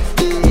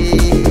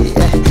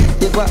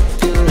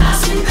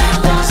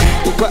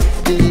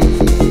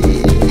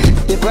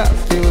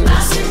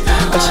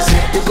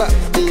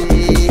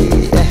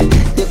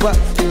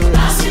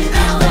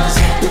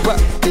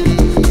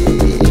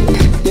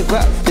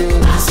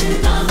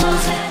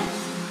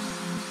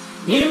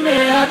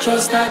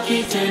 Nimeachwa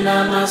staki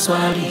tena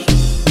maswali.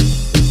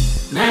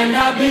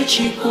 Naenda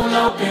bichi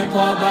kula upepo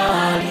wa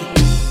bahari.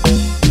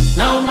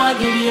 Na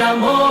umwagilia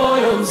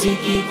moyo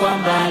mziki kwa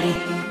mbali.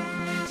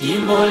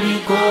 Jimbo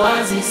liko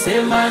wazi,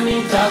 sema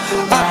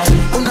nitakubali.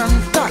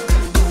 Unanitaka,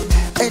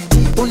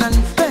 eti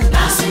unanipenda.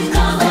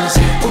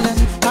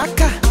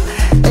 Unanitaka,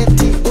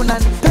 eti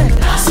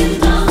unanipenda.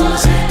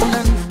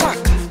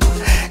 Unanitaka,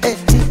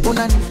 eti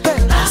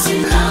unanipenda.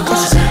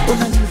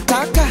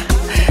 Unanitaka,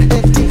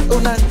 eti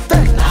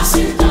unanipenda.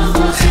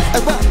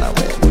 Bwana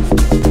wewe.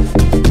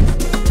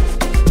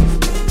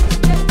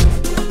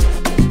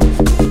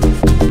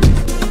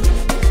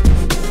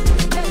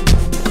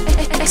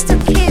 It's the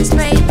kids,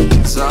 baby.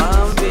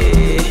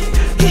 Zombie,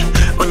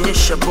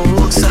 onyesha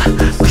boksa,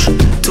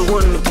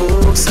 tuone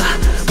boksa.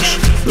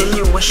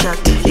 Nyanyua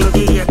shati,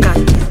 ingia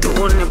kati,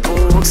 tuone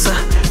boksa.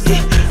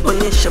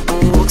 Onyesha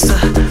boksa,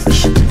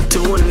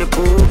 tuone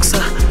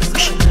boksa.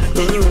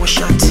 Nyanyua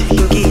shati.